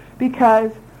pencil,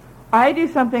 because I do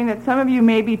something that some of you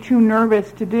may be too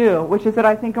nervous to do, which is that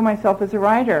I think of myself as a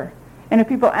writer. And if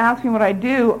people ask me what I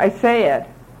do, I say it.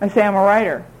 I say I'm a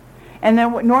writer. And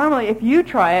then normally if you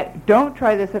try it, don't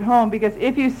try this at home, because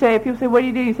if people say, what do?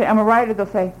 You say, I'm a writer, they'll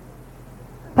say,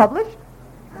 published?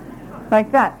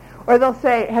 Like that. Or they'll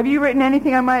say, have you written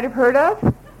anything I might have heard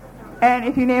of? And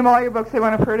if you name all your books, they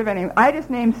won't have heard of any. I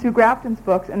just named Sue Grafton's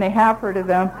books, and they have heard of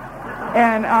them.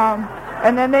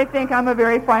 And then they think I'm a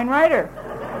very fine writer.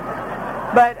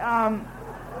 But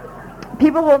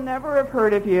people will never have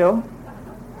heard of you,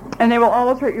 and they will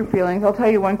always hurt your feelings. I'll tell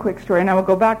you one quick story, and I will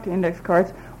go back to index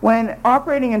cards. When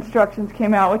Operating Instructions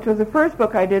came out, which was the first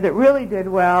book I did that really did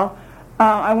well,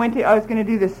 I was going to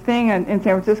do this thing in San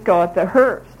Francisco at the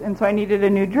Hearst, and so I needed a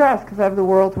new dress because I have the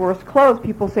world's worst clothes.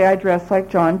 People say I dress like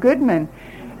John Goodman.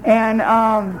 And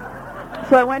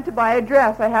so I went to buy a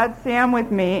dress. I had Sam with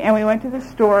me, and we went to the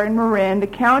store in Marin, the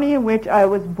county in which I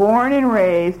was born and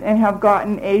raised and have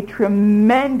gotten a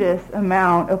tremendous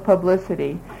amount of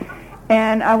publicity.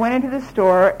 And I went into the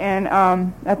store and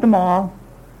at the mall,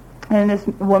 and this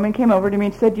woman came over to me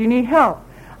and she said, do you need help?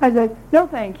 I said, no,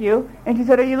 thank you. And she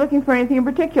said, are you looking for anything in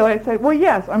particular? I said, well,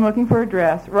 yes, I'm looking for a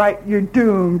dress. Right, you're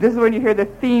doomed. This is when you hear the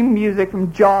theme music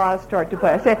from Jaws start to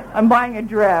play. I say, I'm buying a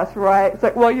dress, right? It's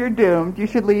like, well, you're doomed. You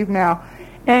should leave now.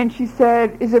 And she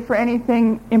said, is it for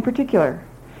anything in particular?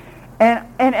 And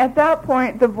at that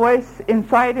point, the voice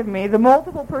inside of me, the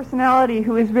multiple personality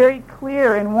who is very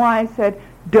clear and wise, said,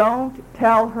 don't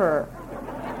tell her.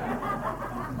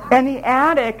 And the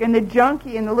addict and the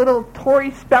junkie and the little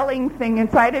Tory spelling thing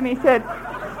inside of me said,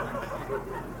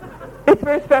 it's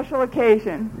for a special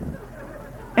occasion.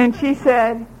 And she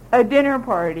said, a dinner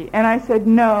party. And I said,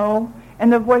 no.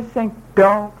 And the voice is saying,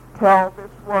 don't tell this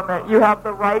woman. You have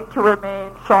the right to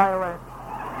remain silent.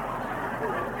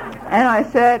 And I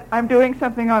said, I'm doing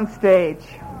something on stage.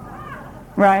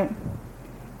 Right?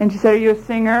 And she said, are you a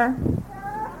singer?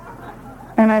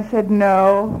 And I said,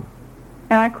 no.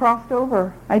 And I crossed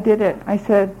over. I did it. I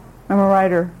said, I'm a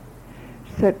writer.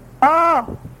 She said,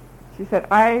 oh! She said,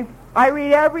 I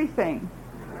read everything.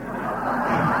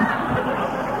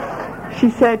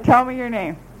 She said, tell me your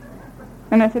name.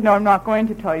 And I said, no, I'm not going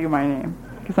to tell you my name,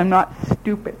 because I'm not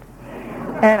stupid.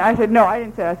 And I said, no, I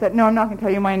didn't say that. I said, no, I'm not going to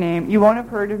tell you my name. You won't have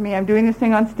heard of me. I'm doing this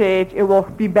thing on stage. It will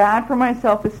be bad for my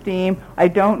self-esteem. I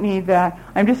don't need that.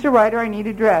 I'm just a writer. I need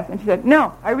a dress. And she said,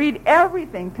 no, I read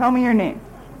everything. Tell me your name.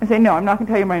 I say, no, I'm not going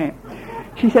to tell you my name.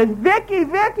 She says, Vicki,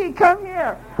 come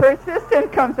here. Her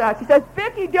assistant comes out. She says,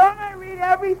 Vicki, don't I read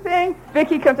everything?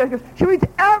 Vicki comes out and goes, she reads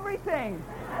everything.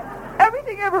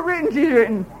 Everything ever written, she's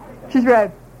written. She's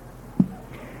read.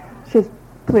 She says,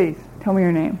 please, tell me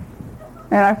your name.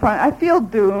 And I feel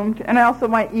doomed. And also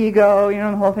my ego,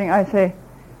 the whole thing. I say,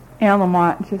 Anne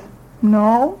Lamott. And she says,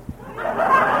 no.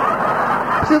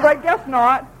 She's like, guess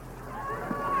not.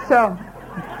 So,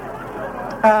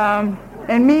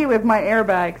 and me with my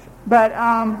airbags. But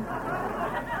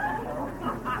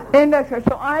index cards.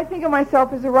 So I think of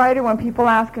myself as a writer. When people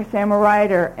ask, I say I'm a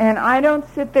writer. And I don't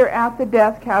sit there at the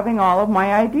desk having all of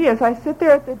my ideas. I sit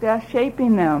there at the desk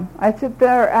shaping them. I sit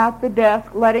there at the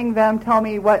desk letting them tell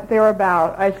me what they're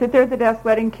about. I sit there at the desk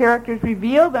letting characters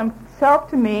reveal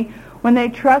themselves to me when they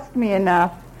trust me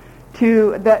enough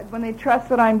when they trust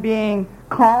that I'm being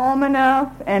calm enough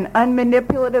and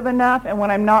unmanipulative enough, and when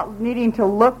I'm not needing to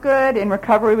look good. In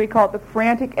recovery, we call it the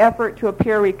frantic effort to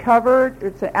appear recovered.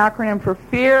 It's an acronym for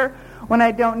fear. When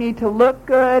I don't need to look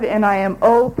good and I am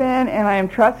open and I am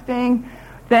trusting,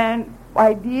 then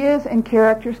ideas and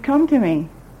characters come to me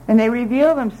and they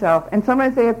reveal themselves. And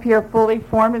sometimes they appear fully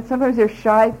formed, and sometimes they're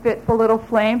shy, fitful little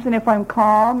flames, and if I'm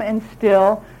calm and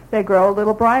still, they grow a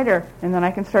little brighter, and then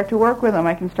I can start to work with them.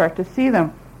 I can start to see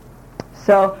them.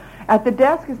 So at the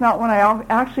desk is not when I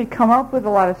actually come up with a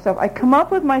lot of stuff. I come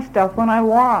up with my stuff when I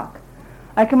walk.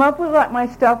 I come up with my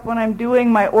stuff when I'm doing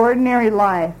my ordinary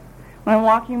life, when I'm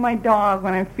walking my dog,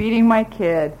 when I'm feeding my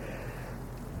kid,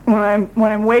 when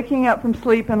I'm waking up from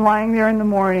sleep and lying there in the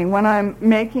morning, when I'm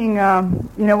making,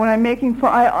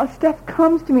 stuff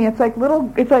comes to me. It's like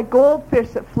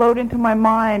goldfish that float into my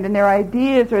mind, and they're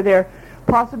ideas or they're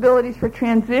possibilities for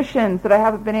transitions that I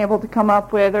haven't been able to come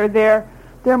up with, or there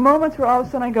are moments where all of a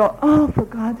sudden I go, oh, for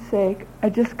God's sake, I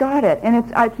just got it. And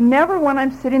it's never when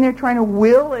I'm sitting there trying to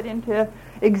will it into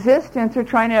existence or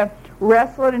trying to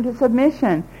wrestle it into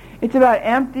submission. It's about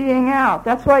emptying out.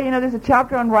 That's why, there's a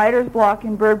chapter on writer's block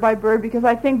in Bird by Bird, because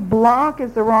I think block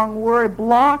is the wrong word.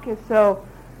 Block is so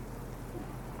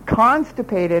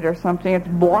constipated or something. It's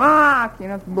block,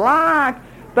 it's block.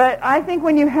 But I think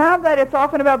when you have that, it's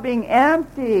often about being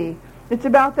empty. It's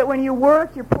about that when you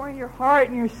work, you're pouring your heart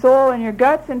and your soul and your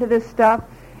guts into this stuff,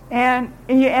 and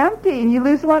you empty, and you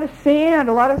lose a lot of sand,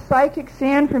 a lot of psychic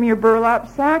sand from your burlap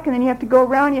sack, and then you have to go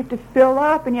around, you have to fill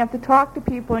up, and you have to talk to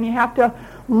people, and you have to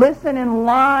listen in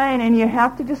line, and you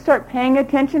have to just start paying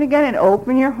attention again and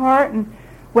open your heart and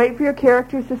wait for your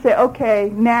characters to say, okay,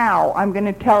 now I'm going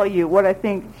to tell you what I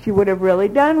think she would have really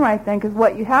done right then, because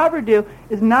what you have her do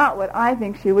is not what I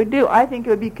think she would do. I think it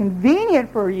would be convenient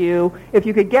for you if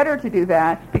you could get her to do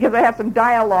that, because I have some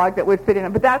dialogue that would fit in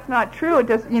it. But that's not true. It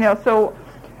just, so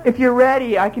if you're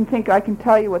ready, I can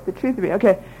tell you what the truth would be.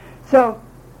 Okay, so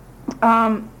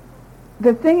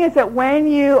the thing is that when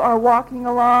you are walking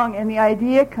along and the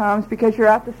idea comes because you're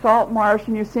at the salt marsh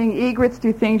and you're seeing egrets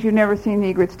do things you've never seen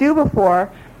egrets do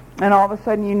before, and all of a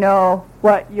sudden you know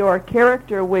what your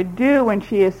character would do when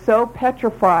she is so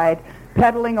petrified,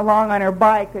 pedaling along on her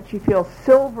bike that she feels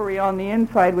silvery on the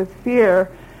inside with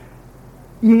fear,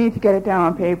 you need to get it down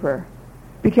on paper.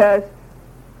 Because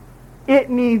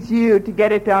it needs you to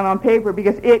get it down on paper,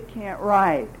 because it can't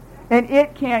write. And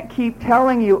it can't keep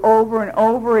telling you over and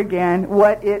over again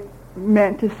what it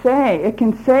meant to say. It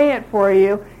can say it for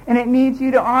you, and it needs you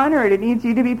to honor it. It needs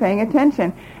you to be paying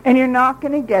attention. And you're not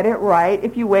going to get it right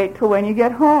if you wait till when you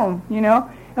get home,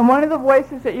 And one of the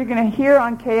voices that you're going to hear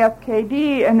on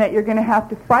KFKD and that you're going to have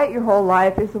to fight your whole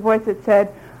life is the voice that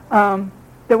said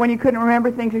that when you couldn't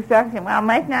remember things exactly, well,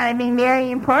 must not have been very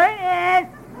important.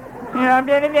 If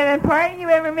it had been important, you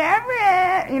would remember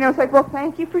it. It's like, well,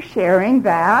 thank you for sharing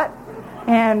that.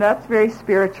 And that's very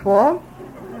spiritual.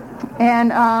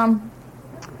 And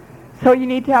so you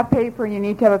need to have paper, you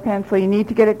need to have a pencil, you need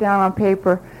to get it down on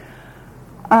paper.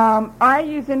 I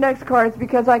use index cards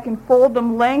because I can fold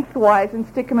them lengthwise and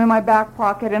stick them in my back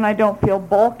pocket, and I don't feel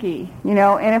bulky,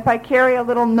 And if I carry a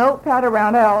little notepad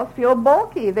around, I always feel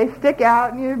bulky. They stick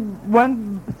out, and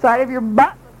one side of your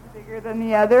butt looks bigger than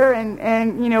the other,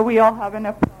 and we all have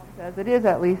enough problems as it is,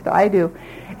 at least I do.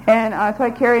 And so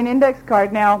I carry an index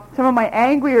card. Now, some of my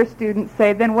angrier students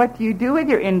say, then what do you do with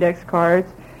your index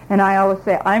cards? And I always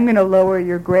say, I'm going to lower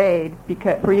your grade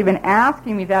because for even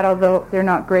asking me that, although they're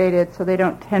not graded, so they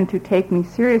don't tend to take me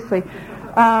seriously.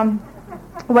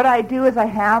 What I do is I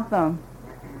have them.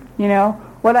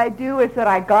 What I do is that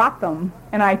I got them,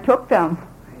 and I took them.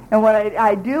 And what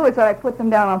I do is that I put them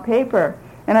down on paper.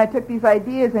 And I took these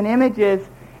ideas and images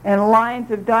and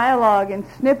lines of dialogue and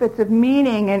snippets of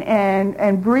meaning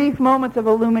and brief moments of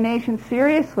illumination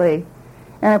seriously.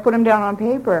 And I put them down on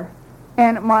paper.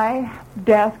 And my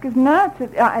desk is nuts.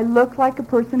 I look like a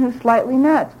person who's slightly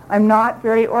nuts. I'm not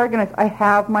very organized. I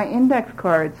have my index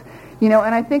cards. And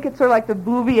I think it's sort of like the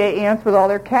Bouvier ants with all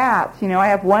their cats. I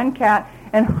have one cat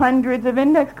and hundreds of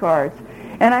index cards.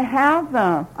 And I have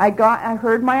them. I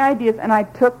heard my ideas, and I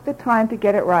took the time to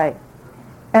get it right.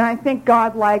 And I think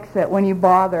God likes it when you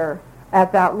bother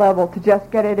at that level to just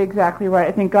get it exactly right.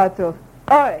 I think God says,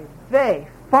 oy vey,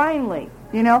 finally,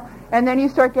 and then you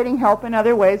start getting help in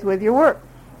other ways with your work.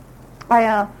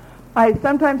 I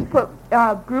sometimes put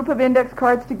a group of index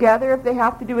cards together if they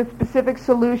have to do with specific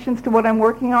solutions to what I'm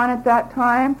working on at that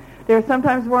time. There are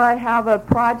sometimes where I have a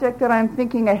project that I'm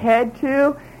thinking ahead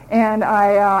to, and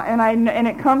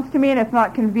it comes to me, and it's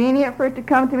not convenient for it to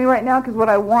come to me right now because what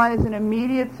I want is an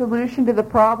immediate solution to the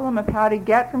problem of how to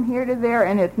get from here to there,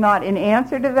 and it's not an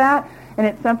answer to that, and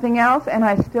it's something else, and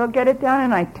I still get it down,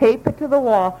 and I tape it to the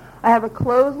wall. I have a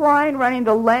clothesline running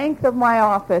the length of my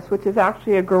office, which is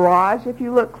actually a garage if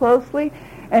you look closely,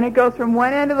 and it goes from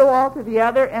one end of the wall to the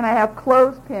other, and I have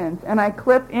clothespins, and I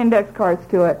clip index cards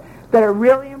to it that are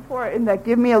really important, that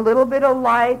give me a little bit of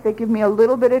light, that give me a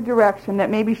little bit of direction, that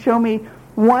maybe show me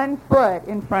 1 foot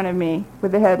in front of me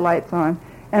with the headlights on.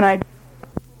 And I...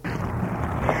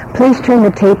 Please turn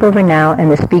the tape over now,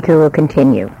 and the speaker will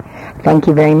continue. Thank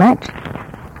you very much.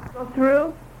 Go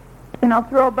through, and I'll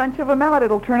throw a bunch of them out.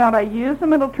 It'll turn out I used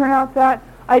them. It'll turn out that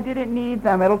I didn't need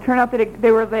them. It'll turn out that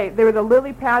they were the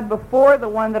lily pad before the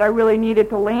one that I really needed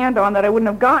to land on that I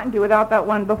wouldn't have gotten to without that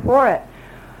one before it.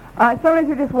 Sometimes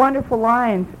they're just wonderful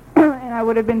lines, and I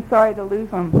would have been sorry to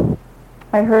lose them.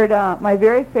 I heard my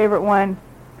very favorite one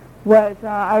was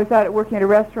I was out working at a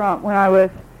restaurant when I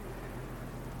was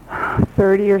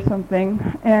 30 or something,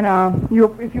 and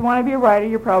if you want to be a writer,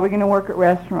 you're probably going to work at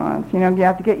restaurants. You know, you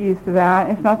have to get used to that.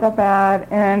 It's not that bad,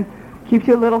 and keeps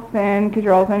you a little thin because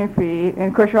you're always on your feet, and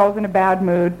of course you're always in a bad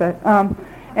mood. But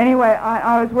anyway,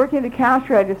 I was working at the cash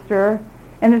register,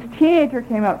 and this teenager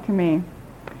came up to me,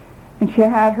 and she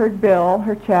had her bill,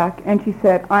 her check, and she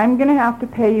said, "I'm going to have to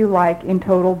pay you like in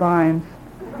total dimes."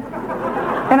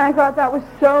 And I thought that was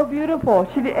so beautiful.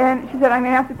 She said, "I'm going to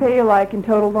have to pay you like in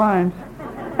total dimes."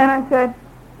 And I said,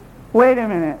 "Wait a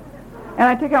minute." And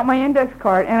I took out my index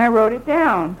card and I wrote it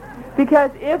down.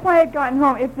 Because if I had gotten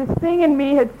home, if this thing in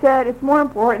me had said it's more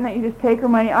important that you just take her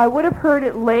money, I would have heard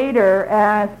it later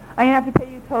as, "I'm going to have to pay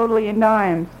you totally in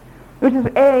dimes." Which is,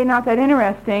 A, not that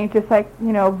interesting, just like,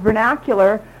 you know,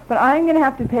 vernacular. But "I'm going to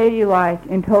have to pay you like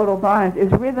in total dimes"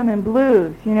 is rhythm and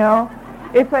blues, you know?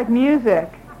 It's like music.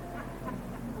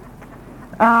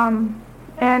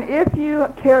 And if you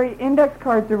carry index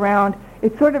cards around,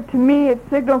 it sort of, to me, it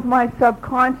signals my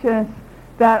subconscious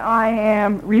that I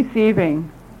am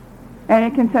receiving. And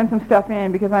it can send some stuff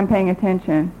in because I'm paying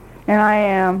attention. And I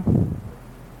am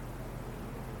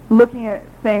looking at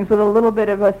things with a little bit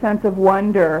of a sense of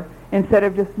wonder instead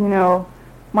of just, you know,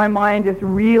 my mind just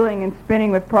reeling and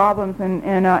spinning with problems and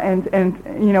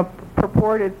you know,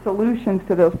 purported solutions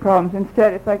to those problems.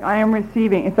 Instead, it's like I am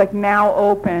receiving. It's like now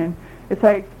open. It's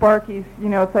like Sparky's, you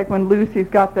know, it's like when Lucy's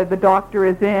got the doctor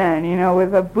is in, you know,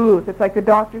 with a booth. It's like the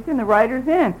doctor's in, the writer's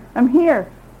in. I'm here.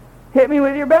 Hit me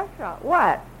with your best shot.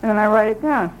 What? And then I write it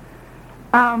down.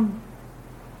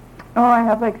 I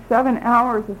have like 7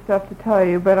 hours of stuff to tell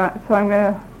you, but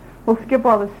so we'll skip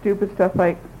all the stupid stuff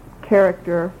like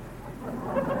character,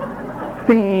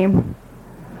 theme.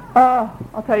 Oh,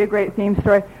 I'll tell you a great theme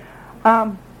story.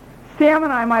 Sam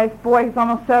and I, my boy, he's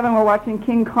almost 7, were watching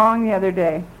King Kong the other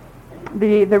day.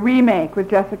 The remake with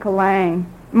Jessica Lange.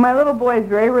 My little boy is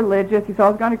very religious. He's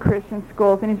always gone to Christian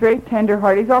schools, and he's very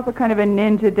tender-hearted. He's also kind of a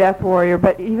ninja death warrior,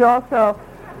 but he's also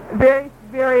very,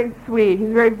 very sweet. He's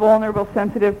a very vulnerable,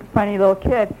 sensitive, funny little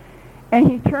kid. And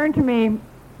he turned to me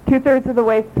 2/3 of the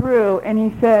way through, and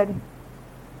he said,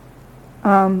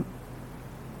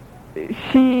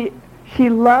 she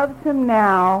loves him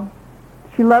now.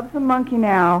 She loves the monkey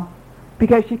now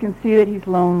because she can see that he's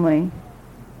lonely.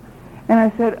 And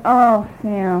I said, "Oh,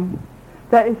 Sam,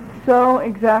 that is so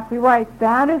exactly right.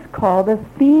 That is called a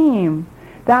theme.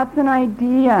 That's an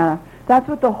idea. That's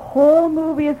what the whole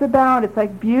movie is about. It's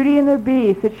like Beauty and the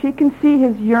Beast, that she can see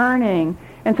his yearning,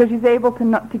 and so she's able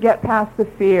to get past the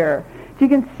fear. She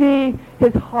can see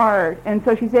his heart, and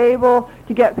so she's able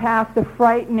to get past the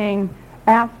frightening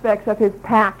aspects of his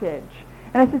package."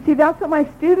 And I said, "See, that's what my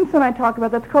students and I talk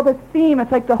about. That's called a theme.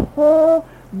 It's like the whole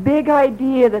big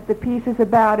idea that the piece is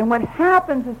about, and what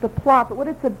happens is the plot, but what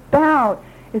it's about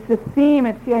is the theme.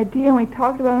 It's the idea." And we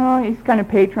talked about, he's kind of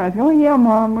patronizing. "Oh yeah,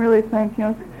 Mom, really, thanks, you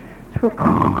know, it's for,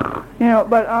 you know,"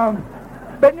 but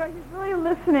no, he's really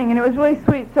listening, and it was really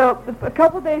sweet. So a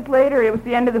couple of days later, it was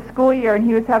the end of the school year, and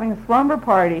he was having a slumber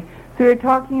party. So we were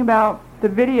talking about the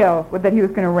video that he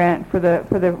was going to rent for the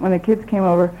when the kids came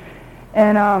over,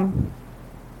 and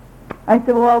I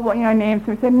said, "Well, you know," I named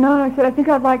him. He said, "No," I said, "I think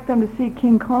I'd like them to see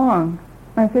King Kong."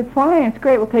 And I said, "Fine, it's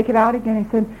great. We'll take it out again." He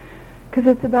said, "Because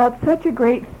it's about such a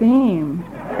great theme."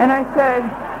 And I said,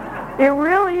 "It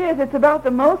really is. It's about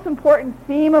the most important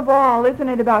theme of all, isn't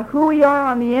it? About who we are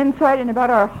on the inside, and about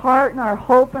our heart and our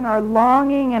hope and our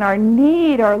longing and our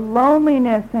need, our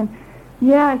loneliness." And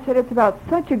yeah, I said, "It's about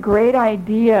such a great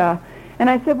idea." And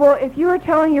I said, "Well, if you were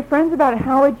telling your friends about it,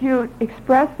 how would you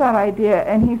express that idea?"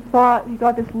 And he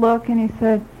got this look, and he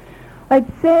said, "I'd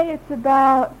say it's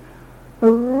about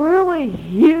a really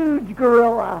huge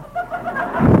gorilla."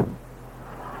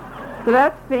 So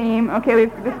that's theme. Okay,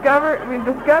 we've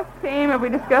discussed theme, and we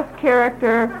discussed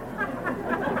character.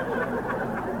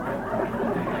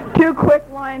 2 quick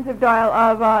lines of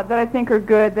dialogue that I think are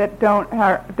good that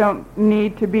don't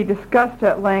need to be discussed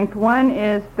at length. One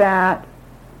is that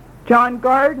John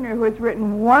Gardner, who has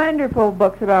written wonderful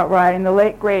books about writing, the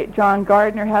late great John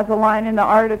Gardner, has a line in The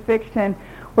Art of Fiction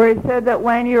where he said that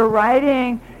when you're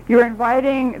writing, you're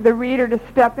inviting the reader to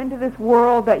step into this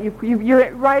world that you're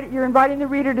inviting the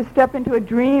reader to step into a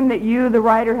dream that you, the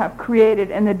writer, have created,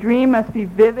 and the dream must be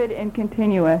vivid and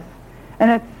continuous. And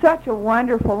it's such a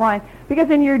wonderful line because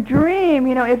in your dream,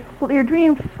 you know, your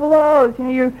dream flows. You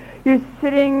know, you're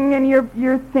sitting and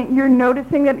you're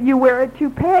noticing that you wear a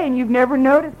toupee and you've never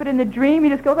noticed, but in the dream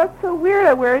you just go, "That's so weird.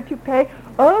 I wear a toupee.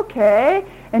 Okay,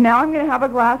 and now I'm going to have a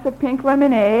glass of pink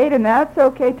lemonade, and that's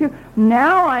okay too.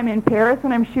 Now I'm in Paris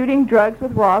and I'm shooting drugs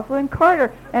with Rosalind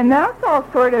Carter, and that's all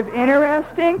sort of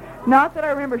interesting." Not that I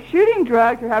remember shooting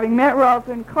drugs or having met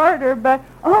Rosalind Carter, but,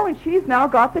 oh, and she's now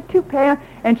got the toupee on,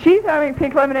 and she's having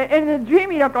pink lemonade. And in the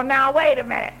dream, you don't go, now, wait a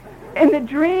minute. In the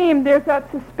dream, there's that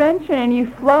suspension, and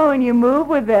you flow and you move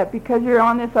with it because you're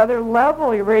on this other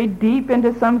level. You're very deep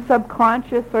into some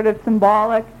subconscious sort of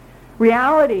symbolic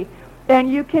reality.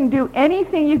 And you can do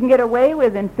anything you can get away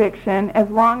with in fiction as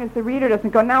long as the reader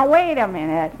doesn't go, now, wait a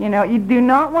minute. You know, you do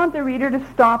not want the reader to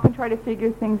stop and try to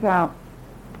figure things out.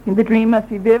 The dream must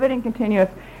be vivid and continuous.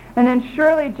 And then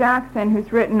Shirley Jackson,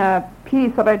 who's written a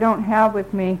piece that I don't have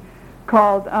with me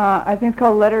called, I think it's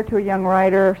called Letter to a Young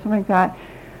Writer or something like that.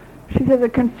 She says a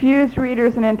confused reader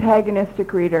is an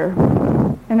antagonistic reader.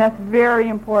 And that's very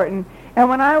important. And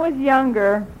when I was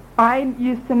younger, I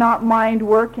used to not mind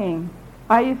working.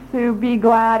 I used to be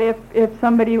glad if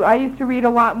somebody, I used to read a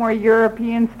lot more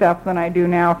European stuff than I do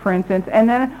now, for instance. And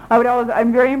then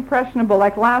I'm very impressionable.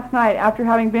 Like last night, after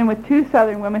having been with two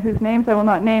Southern women whose names I will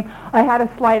not name, I had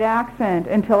a slight accent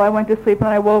until I went to sleep and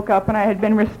I woke up and I had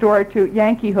been restored to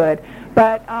Yankeehood.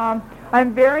 But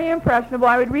I'm very impressionable.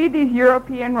 I would read these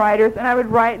European writers and I would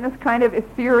write in this kind of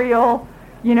ethereal,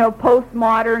 you know,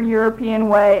 postmodern European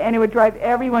way, and it would drive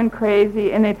everyone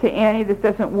crazy, and they'd say, Annie, this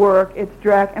doesn't work, it's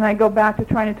direct, and I go back to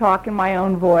trying to talk in my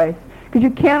own voice. Because you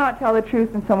cannot tell the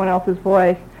truth in someone else's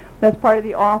voice. That's part of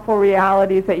the awful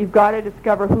reality, is that you've got to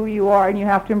discover who you are, and you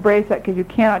have to embrace that, because you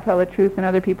cannot tell the truth in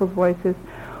other people's voices.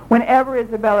 Whenever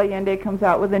Isabel Allende comes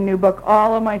out with a new book,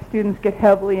 all of my students get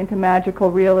heavily into magical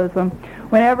realism.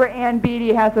 Whenever Ann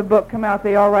Beattie has a book come out,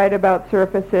 they all write about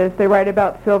surfaces, they write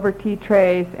about silver tea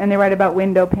trays, and they write about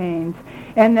window panes.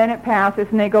 And then it passes,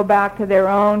 and they go back to their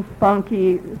own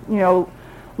funky, you know,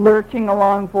 lurching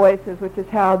along voices, which is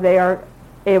how they are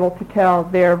able to tell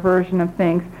their version of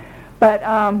things. But,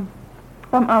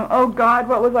 oh God,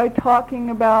 what was I talking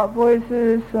about?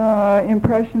 Voices,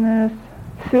 impressionists.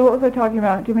 Sue, what was I talking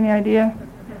about? Do you have any idea?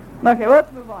 Okay, well,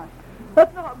 let's move on.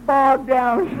 Let's not bog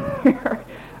down here.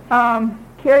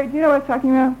 Carrie, do you know what I was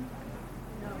talking about?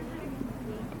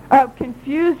 No.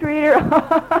 Confused reader.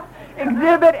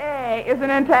 Exhibit A is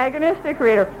an antagonistic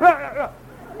reader.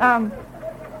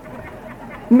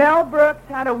 Mel Brooks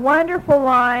had a wonderful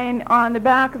line on the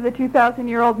back of the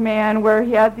 2,000-year-old man where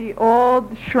he had the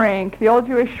old shrink, the old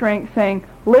Jewish shrink, saying,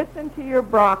 listen to your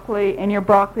broccoli and your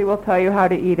broccoli will tell you how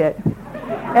to eat it.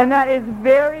 And that is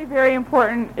very, very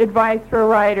important advice for a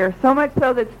writer. So much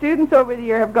so that students over the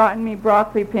year have gotten me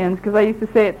broccoli pins because I used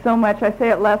to say it so much. I say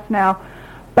it less now.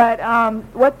 But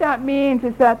what that means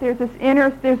is that there's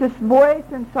this voice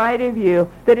inside of you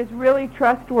that is really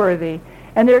trustworthy.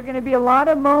 And there are going to be a lot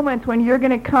of moments when you're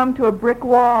going to come to a brick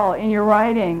wall in your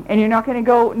writing, and you're not going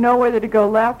to know whether to go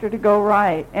left or to go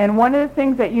right. And one of the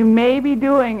things that you may be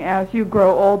doing as you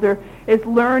grow older is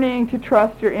learning to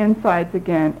trust your insides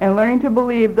again, and learning to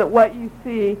believe that what you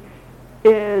see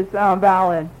is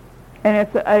valid, and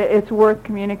it's worth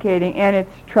communicating, and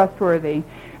it's trustworthy.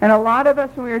 And a lot of us,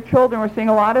 when we were children, were seeing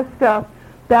a lot of stuff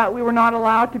that we were not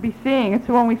allowed to be seeing. And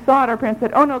so when we saw it, our parents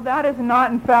said, oh no, that is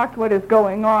not in fact what is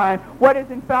going on. What is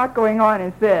in fact going on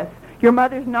is this. Your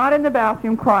mother's not in the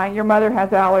bathroom crying. Your mother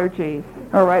has allergies.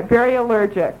 All right, very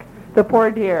allergic, the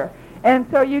poor dear. And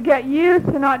so you get used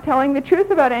to not telling the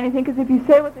truth about anything, because if you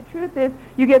say what the truth is,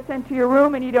 you get sent to your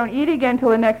room and you don't eat again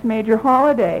until the next major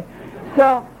holiday.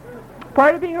 So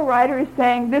part of being a writer is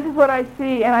saying, this is what I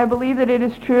see and I believe that it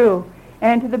is true.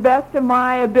 And to the best of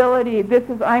my ability,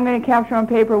 I'm going to capture on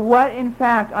paper what, in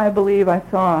fact, I believe I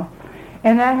saw.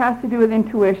 And that has to do with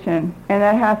intuition. And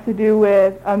that has to do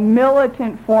with a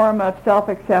militant form of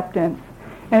self-acceptance.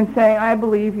 And saying, I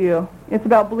believe you. It's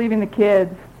about believing the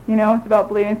kids. You know, it's about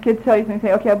believing. Kids tell you something,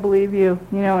 say, okay, I believe you,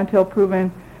 you know, until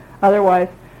proven otherwise.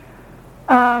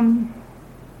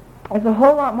 There's a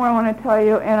whole lot more I want to tell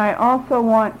you, and I also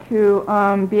want to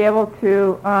be able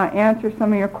to answer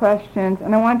some of your questions.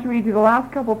 And I want to read you the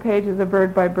last couple pages of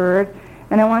Bird by Bird.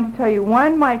 And I want to tell you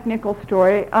one Mike Nichols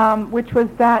story, which was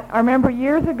that I remember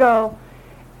years ago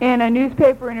in a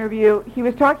newspaper interview, he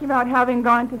was talking about having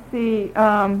gone to see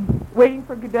Waiting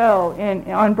for Godot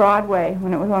on Broadway,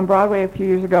 when it was on Broadway a few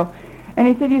years ago. And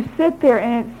he said, you sit there,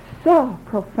 and it's so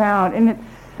profound, and it's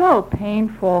so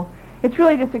painful. It's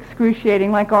really just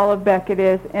excruciating, like all of Beckett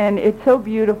is, and it's so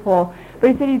beautiful.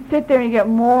 But he said he'd sit there and he'd get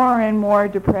more and more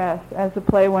depressed as the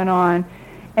play went on.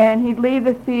 And he'd leave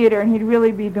the theater and he'd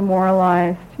really be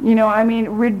demoralized. You know, I mean,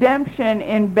 redemption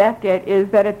in Beckett is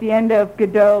that at the end of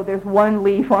Godot, there's one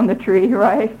leaf on the tree,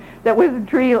 right? That was a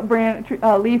tree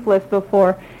leafless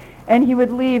before. And he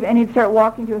would leave and he'd start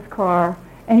walking to his car.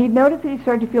 And he'd notice that he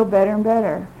started to feel better and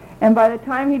better. And by the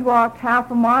time he'd walked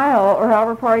half a mile, or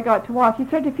however far he got to walk, he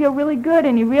started to feel really good,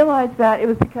 and he realized that it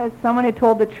was because someone had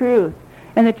told the truth.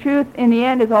 And the truth, in the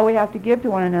end, is all we have to give to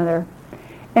one another.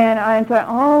 And so I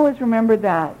always remember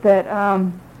that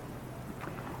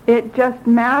it just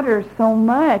matters so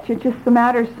much. It just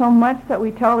matters so much that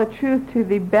we tell the truth to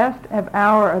the best of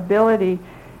our ability,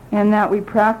 and that we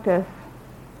practice,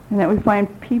 and that we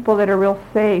find people that are real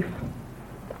safe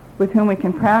with whom we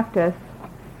can practice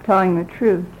telling the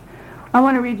truth. I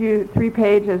want to read you 3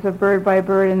 pages of Bird by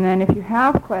Bird, and then if you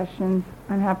have questions,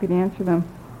 I'm happy to answer them.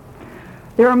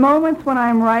 There are moments when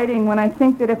I'm writing when I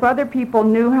think that if other people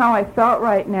knew how I felt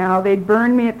right now, they'd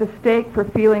burn me at the stake for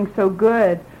feeling so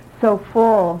good, so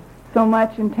full, so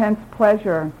much intense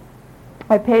pleasure.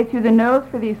 I pay through the nose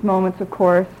for these moments, of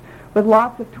course, with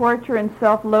lots of torture and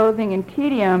self-loathing and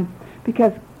tedium,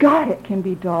 because, God, it can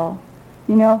be dull.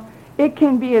 You know, it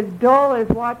can be as dull as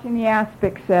watching the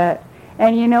aspic set.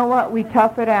 And you know what? We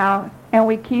tough it out, and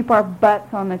we keep our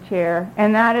butts on the chair.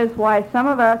 And that is why some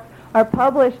of us are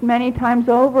published many times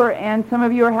over, and some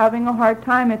of you are having a hard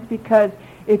time. It's because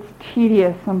it's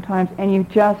tedious sometimes, and you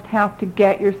just have to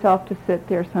get yourself to sit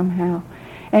there somehow.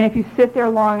 And if you sit there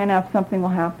long enough, something will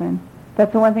happen.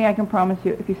 That's the one thing I can promise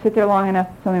you. If you sit there long enough,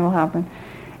 something will happen.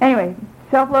 Anyway,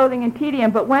 self-loathing and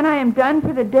tedium. But when I am done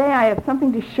for the day, I have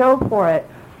something to show for it.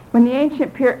 When the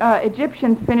ancient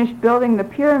Egyptians finished building the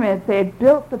pyramids, they had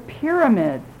built the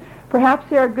pyramids. Perhaps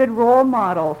they are good role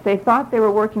models. They thought they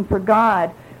were working for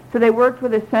God, so they worked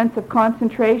with a sense of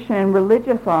concentration and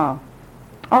religious awe.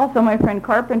 Also, my friend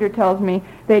Carpenter tells me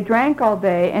they drank all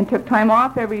day and took time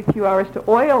off every few hours to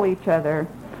oil each other.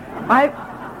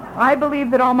 I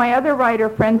believe that all my other writer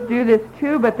friends do this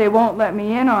too, but they won't let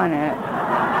me in on it.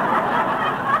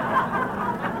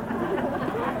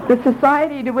 The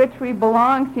society to which we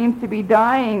belong seems to be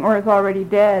dying or is already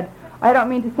dead. I don't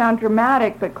mean to sound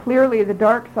dramatic, but clearly the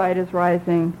dark side is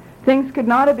rising. Things could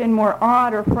not have been more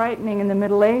odd or frightening in the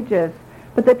Middle Ages,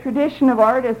 but the tradition of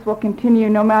artists will continue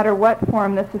no matter what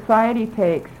form the society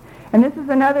takes. And this is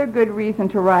another good reason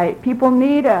to write. People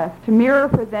need us to mirror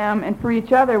for them and for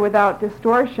each other without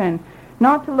distortion,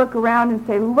 not to look around and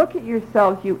say, look at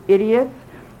yourselves, you idiots,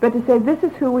 but to say, this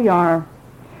is who we are.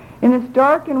 In this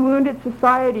dark and wounded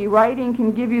society, writing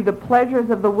can give you the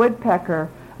pleasures of the woodpecker,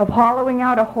 of hollowing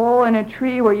out a hole in a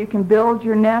tree where you can build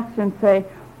your nest and say,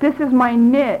 this is my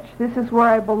niche, this is where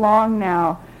I belong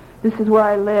now, this is where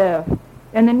I live.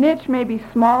 And the niche may be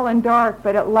small and dark,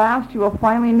 but at last you will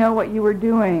finally know what you were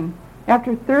doing.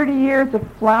 After 30 years of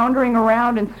floundering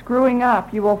around and screwing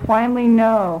up, you will finally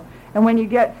know. And when you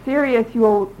get serious,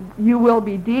 you will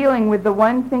be dealing with the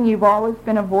one thing you've always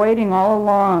been avoiding all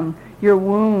along, your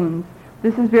wounds.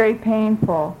 This is very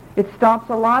painful. It stops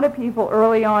a lot of people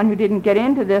early on who didn't get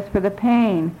into this for the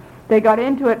pain. They got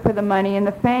into it for the money and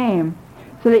the fame.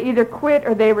 So they either quit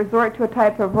or they resort to a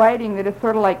type of writing that is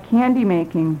sort of like candy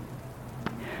making.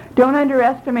 Don't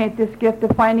underestimate this gift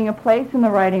of finding a place in the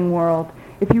writing world.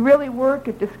 If you really work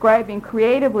at describing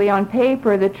creatively on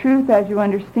paper the truth as you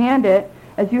understand it,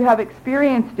 as you have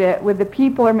experienced it with the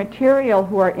people or material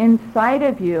who are inside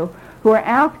of you, who are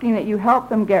asking that you help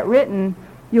them get written,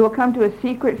 you will come to a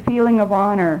secret feeling of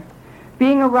honor.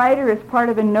 Being a writer is part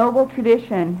of a noble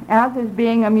tradition, as is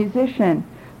being a musician,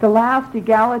 the last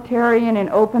egalitarian and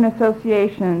open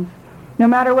associations. No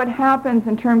matter what happens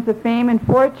in terms of fame and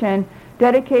fortune,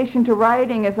 dedication to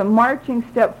writing is a marching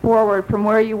step forward from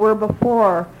where you were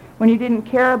before, when you didn't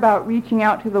care about reaching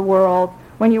out to the world,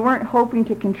 when you weren't hoping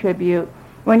to contribute,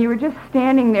 when you were just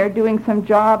standing there doing some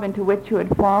job into which you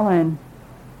had fallen.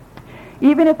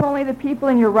 Even if only the people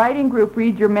in your writing group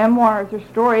read your memoirs or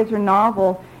stories or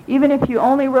novel, even if you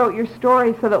only wrote your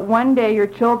story so that one day your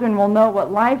children will know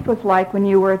what life was like when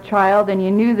you were a child and you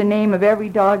knew the name of every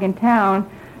dog in town,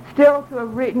 still to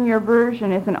have written your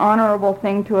version is an honorable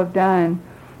thing to have done.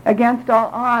 Against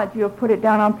all odds, you have put it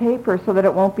down on paper so that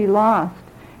it won't be lost.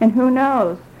 And who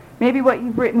knows, maybe what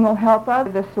you've written will help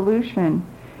others with the solution.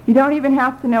 You don't even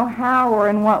have to know how or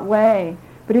in what way,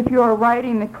 but if you are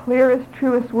writing the clearest,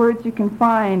 truest words you can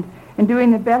find and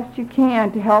doing the best you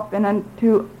can to help and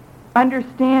to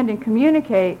understand and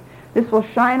communicate, this will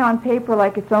shine on paper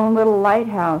like its own little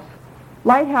lighthouse.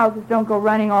 Lighthouses don't go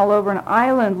running all over an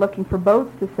island looking for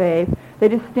boats to save. They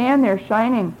just stand there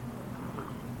shining.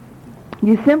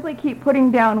 You simply keep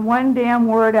putting down one damn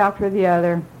word after the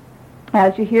other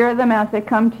as you hear them, as they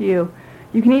come to you.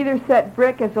 You can either set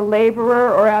brick as a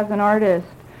laborer or as an artist.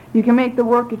 You can make the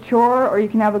work a chore or you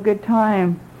can have a good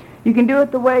time. You can do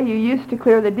it the way you used to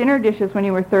clear the dinner dishes when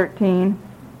you were 13.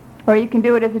 Or you can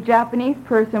do it as a Japanese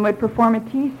person would perform a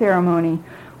tea ceremony,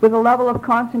 with a level of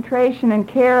concentration and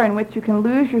care in which you can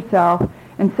lose yourself,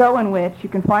 and so in which you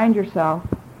can find yourself.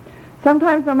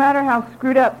 Sometimes, no matter how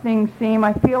screwed up things seem,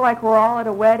 I feel like we're all at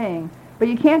a wedding, But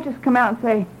you can't just come out and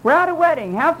say, we're at a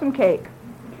wedding, have some cake.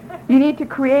 You need to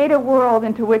create a world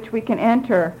into which we can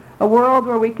enter, a world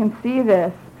where we can see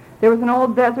this. There was an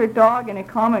old desert dog in a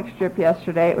comic strip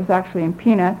yesterday, it was actually in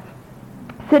Peanuts,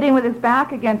 sitting with his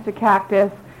back against a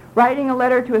cactus, writing a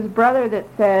letter to his brother that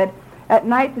said, at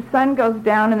night the sun goes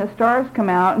down and the stars come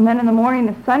out, and then in the morning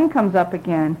the sun comes up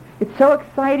again. It's so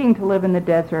exciting to live in the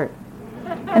desert.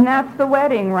 And that's the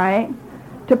wedding, right?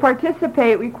 To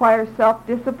participate requires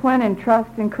self-discipline and trust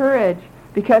and courage,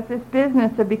 because this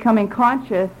business of becoming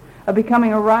conscious, of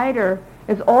becoming a writer,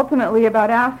 is ultimately about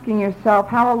asking yourself,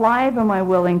 how alive am I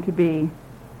willing to be?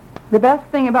 The best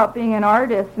thing about being an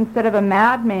artist, instead of a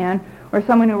madman or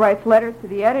someone who writes letters to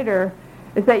the editor,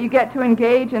 is that you get to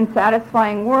engage in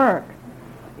satisfying work.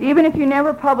 Even if you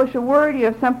never publish a word, you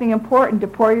have something important to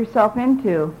pour yourself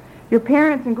into. Your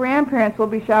parents and grandparents will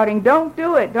be shouting, don't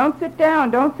do it, don't sit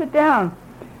down, don't sit down.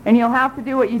 And you'll have to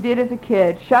do what you did as a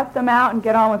kid, shut them out and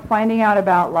get on with finding out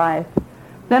about life.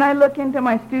 Then I look into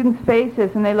my students'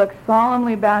 faces and they look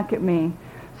solemnly back at me.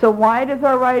 So why does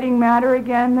our writing matter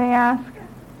again, they ask?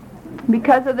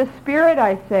 Because of the spirit,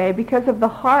 I say, because of the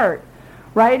heart.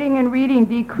 Writing and reading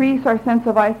decrease our sense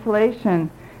of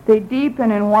isolation. They deepen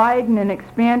and widen and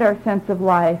expand our sense of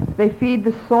life. They feed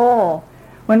the soul.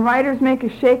 When writers make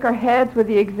us shake our heads with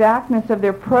the exactness of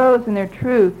their prose and their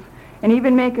truths, and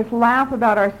even make us laugh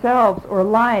about ourselves or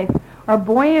life, our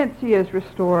buoyancy is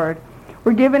restored.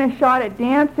 We're given a shot at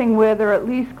dancing with, or at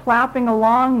least clapping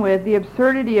along with, the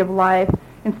absurdity of life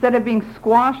instead of being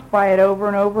squashed by it over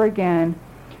and over again.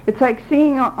 It's like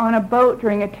singing on a boat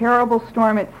during a terrible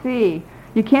storm at sea.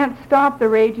 You can't stop the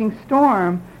raging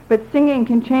storm, but singing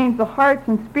can change the hearts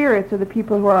and spirits of the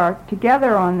people who are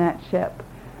together on that ship,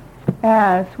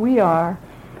 as we are.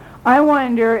 I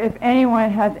wonder if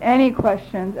anyone has any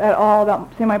questions at all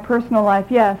about, say, my personal life.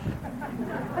 Yes?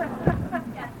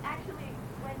 Yes, actually,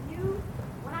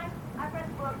 when I read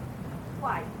the book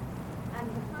twice, and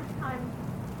the first time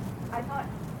I thought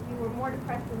you were more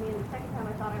depressed than me, and the second time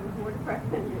I thought I was more depressed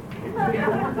than you.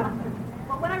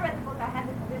 But when I read the book, I had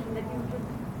this vision that you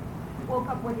just woke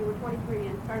up when you were 23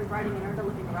 and started writing and earned a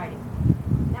living writing.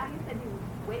 Now you said you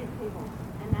waited tables,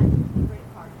 and that's the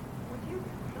great part. Would you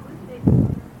elucidate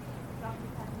yourself?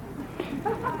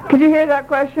 Could you hear that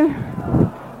question?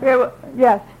 Yeah,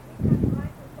 yes.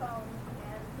 Microphone,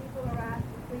 and people are asked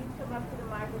to please come up to the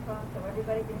microphone so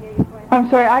everybody can hear your question. I'm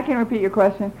sorry, I can repeat your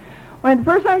question. When the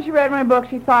first time she read my book,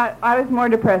 she thought I was more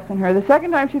depressed than her. The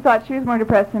second time, she thought she was more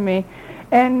depressed than me.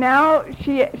 And now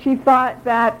she thought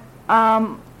that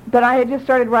that I had just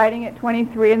started writing at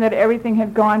 23 and that everything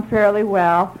had gone fairly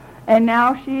well. And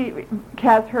now she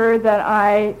has heard that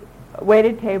I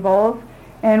waited tables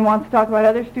and wants to talk about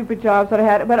other stupid jobs that I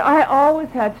had. But I always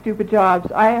had stupid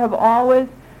jobs. I have always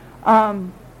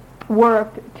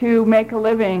worked to make a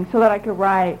living so that I could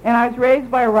write. And I was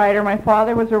raised by a writer. My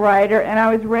father was a writer, and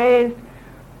I was raised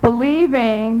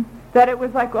believing that it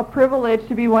was like a privilege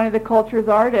to be one of the culture's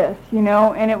artists, you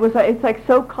know, and it's like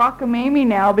so cockamamie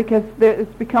now because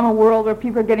it's become a world where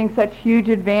people are getting such huge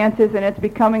advances and it's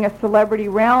becoming a celebrity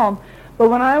realm. But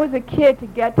when I was a kid, to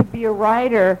get to be a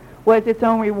writer was its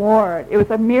own reward. It was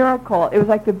a miracle. It was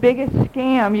like the biggest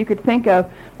scam you could think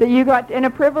of, that you got, and a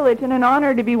privilege and an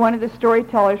honor to be one of the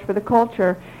storytellers for the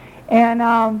culture. And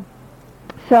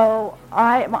so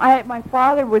my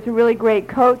father was a really great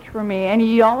coach for me, and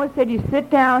he always said, you sit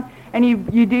down and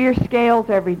you do your scales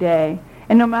every day,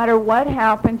 and no matter what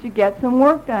happens, you get some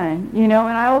work done, you know.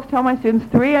 And I always tell my students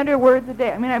 300 words a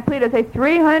day. I mean, I plead, I say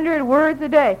 300 words a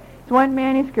day. It's one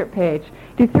manuscript page.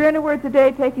 Do 300 words a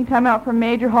day, taking time out from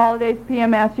major holidays,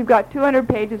 PMS. You've got 200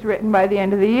 pages written by the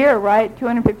end of the year, right?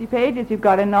 250 pages, you've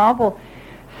got a novel.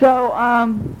 So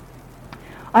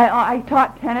I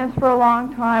taught tennis for a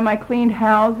long time. I cleaned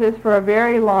houses for a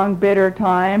very long, bitter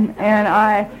time, and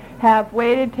I have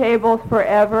waited tables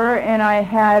forever, and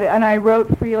I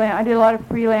wrote freelance. I did a lot of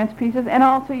freelance pieces, and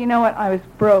also, you know what? I was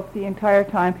broke the entire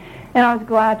time, and I was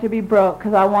glad to be broke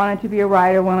because I wanted to be a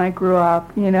writer when I grew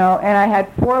up, you know. And I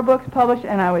had 4 books published,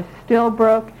 and I was still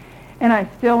broke, and I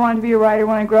still wanted to be a writer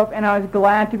when I grew up, and I was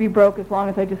glad to be broke as long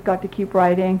as I just got to keep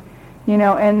writing. You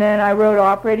know, and then I wrote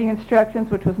operating instructions,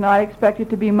 which was not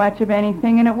expected to be much of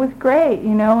anything, and it was great,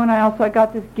 you know. And I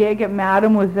got this gig at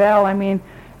Mademoiselle. I mean,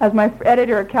 as my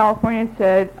editor at California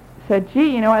said, gee,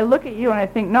 you know, I look at you and I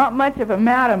think not much of a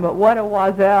madam, but what a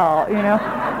oiselle, you know.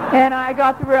 And I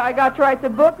got to write the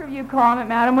book review column at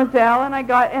Mademoiselle,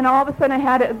 and all of a sudden I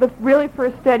had the really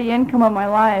first steady income of my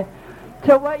life.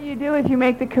 So what you do is you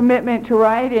make the commitment to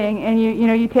writing, and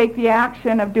you take the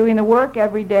action of doing the work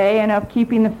every day and of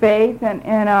keeping the faith, and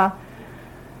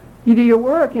you do your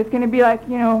work. It's going to be like,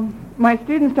 you know, my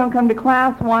students don't come to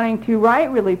class wanting to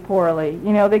write really poorly.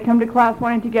 You know, they come to class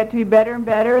wanting to get to be better and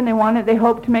better, and they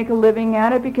hope to make a living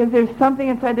at it because there's something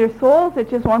inside their souls that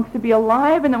just wants to be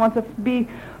alive and that wants to be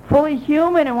fully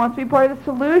human and wants to be part of the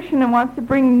solution and wants to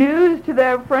bring news to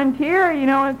the frontier, you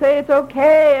know, and say it's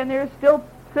okay and there's still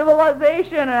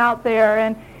civilization out there.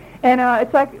 And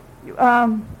it's like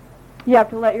you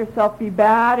have to let yourself be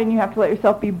bad, and you have to let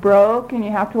yourself be broke, and you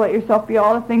have to let yourself be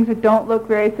all the things that don't look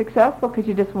very successful because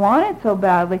you just want it so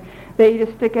badly that you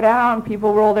just stick it out, and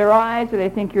people roll their eyes, or they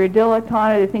think you're a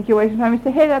dilettante, or they think you're wasting time. You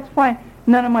say, hey, that's fine.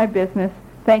 None of my business.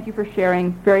 Thank you for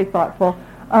sharing. Very thoughtful.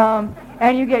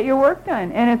 And you get your work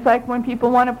done. And it's like when people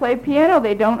want to play piano,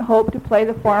 they don't hope to play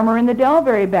the Farmer in the Dell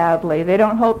very badly. They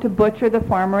don't hope to butcher the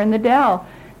Farmer in the Dell.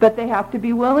 But they have to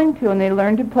be willing to, and they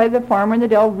learn to play the Farmer in the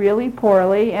Dell really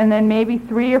poorly, and then maybe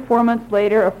 3 or 4 months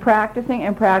later of practicing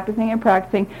and practicing and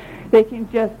practicing, they can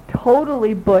just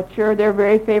totally butcher their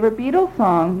very favorite Beatles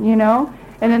song, you know?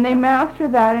 And then they master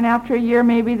that, and after a year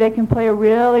maybe they can play a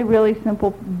really, really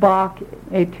simple Bach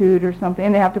etude or something,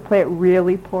 and they have to play it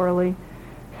really poorly.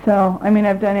 So, I mean,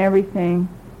 I've done everything,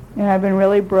 and I've been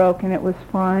really broke, and it was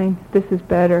fine. This is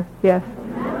better, yes.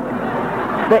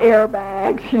 The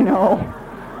airbags, you know.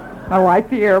 I like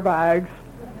the airbags.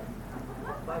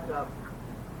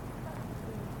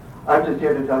 I'm just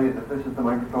here to tell you that this is the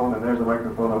microphone and there's a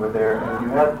microphone over there. And if you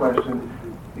have questions,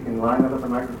 you can line up at the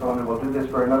microphone, and we'll do this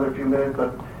for another few minutes.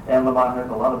 But Anne Lamont has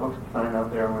a lot of books to sign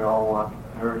out there, and we all want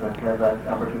her to have that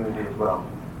opportunity as well.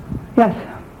 Yes.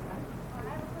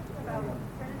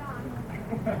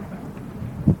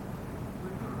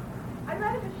 I'd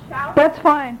rather just shout. That's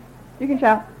fine. You can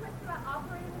shout. About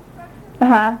operating instructions.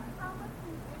 Uh-huh. How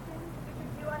much revision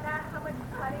did you do on that? How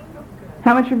much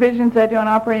How much revisions did I do on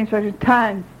operating instructions?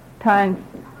 Tons.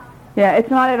 Yeah, it's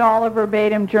not at all a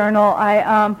verbatim journal.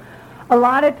 A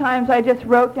lot of times I just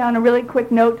wrote down a really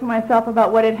quick note to myself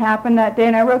about what had happened that day,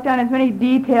 and I wrote down as many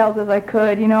details as I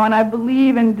could, you know, and I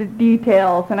believe in the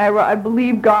details, and I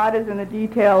believe God is in the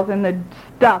details, and the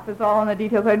stuff is all in the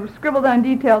details. I'd scribble down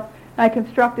details, and I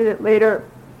constructed it later.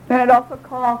 Then I'd also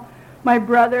call my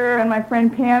brother and my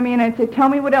friend Pammy, and I'd say, tell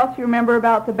me what else you remember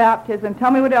about the baptism.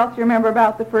 Tell me what else you remember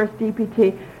about the first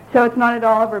DPT. So it's not at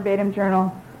all a verbatim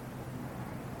journal.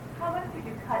 How much did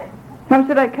you cut it? How much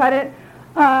did I cut it?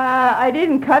 I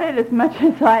didn't cut it as much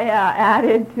as I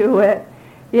added to it.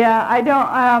 Yeah, I don't,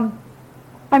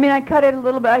 I mean, I cut it a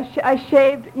little bit. I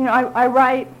shaved, you know, I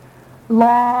write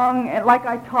long, like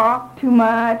I talk too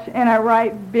much, and I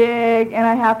write big, and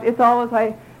I have to, it's always,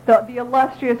 the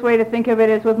illustrious way to think of it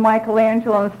is with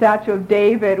Michelangelo and the statue of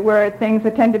David, where things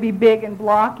that tend to be big and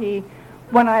blocky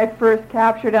when I first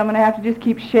captured them, and I have to just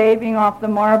keep shaving off the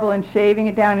marble and shaving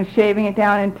it down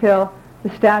until the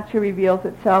statue reveals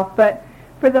itself. But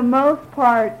for the most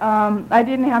part, I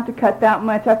didn't have to cut that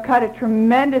much. I've cut a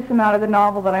tremendous amount of the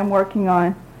novel that I'm working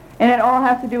on. And it all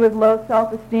has to do with low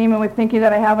self-esteem and with thinking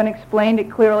that I haven't explained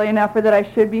it clearly enough, or that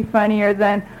I should be funnier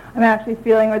than I'm actually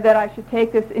feeling, or that I should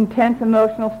take this intense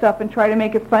emotional stuff and try to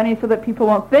make it funny so that people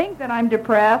won't think that I'm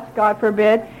depressed, God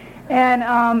forbid.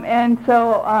 And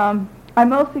so I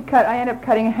mostly I end up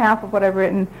cutting half of what I've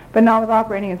written, but not with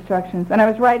operating instructions. And I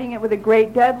was writing it with a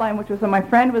great deadline, which was when my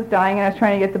friend was dying, and I was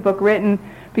trying to get the book written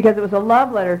because it was a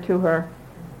love letter to her.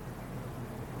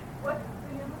 What's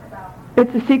the new book about?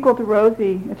 It's a sequel to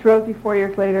Rosie. It's Rosie 4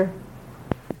 years later.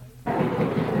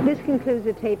 This concludes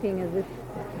the taping of this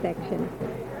section.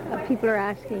 People are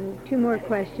asking 2 more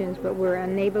questions, but we're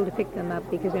unable to pick them up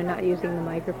because they're not using the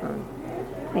microphone.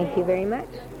 Thank you very much.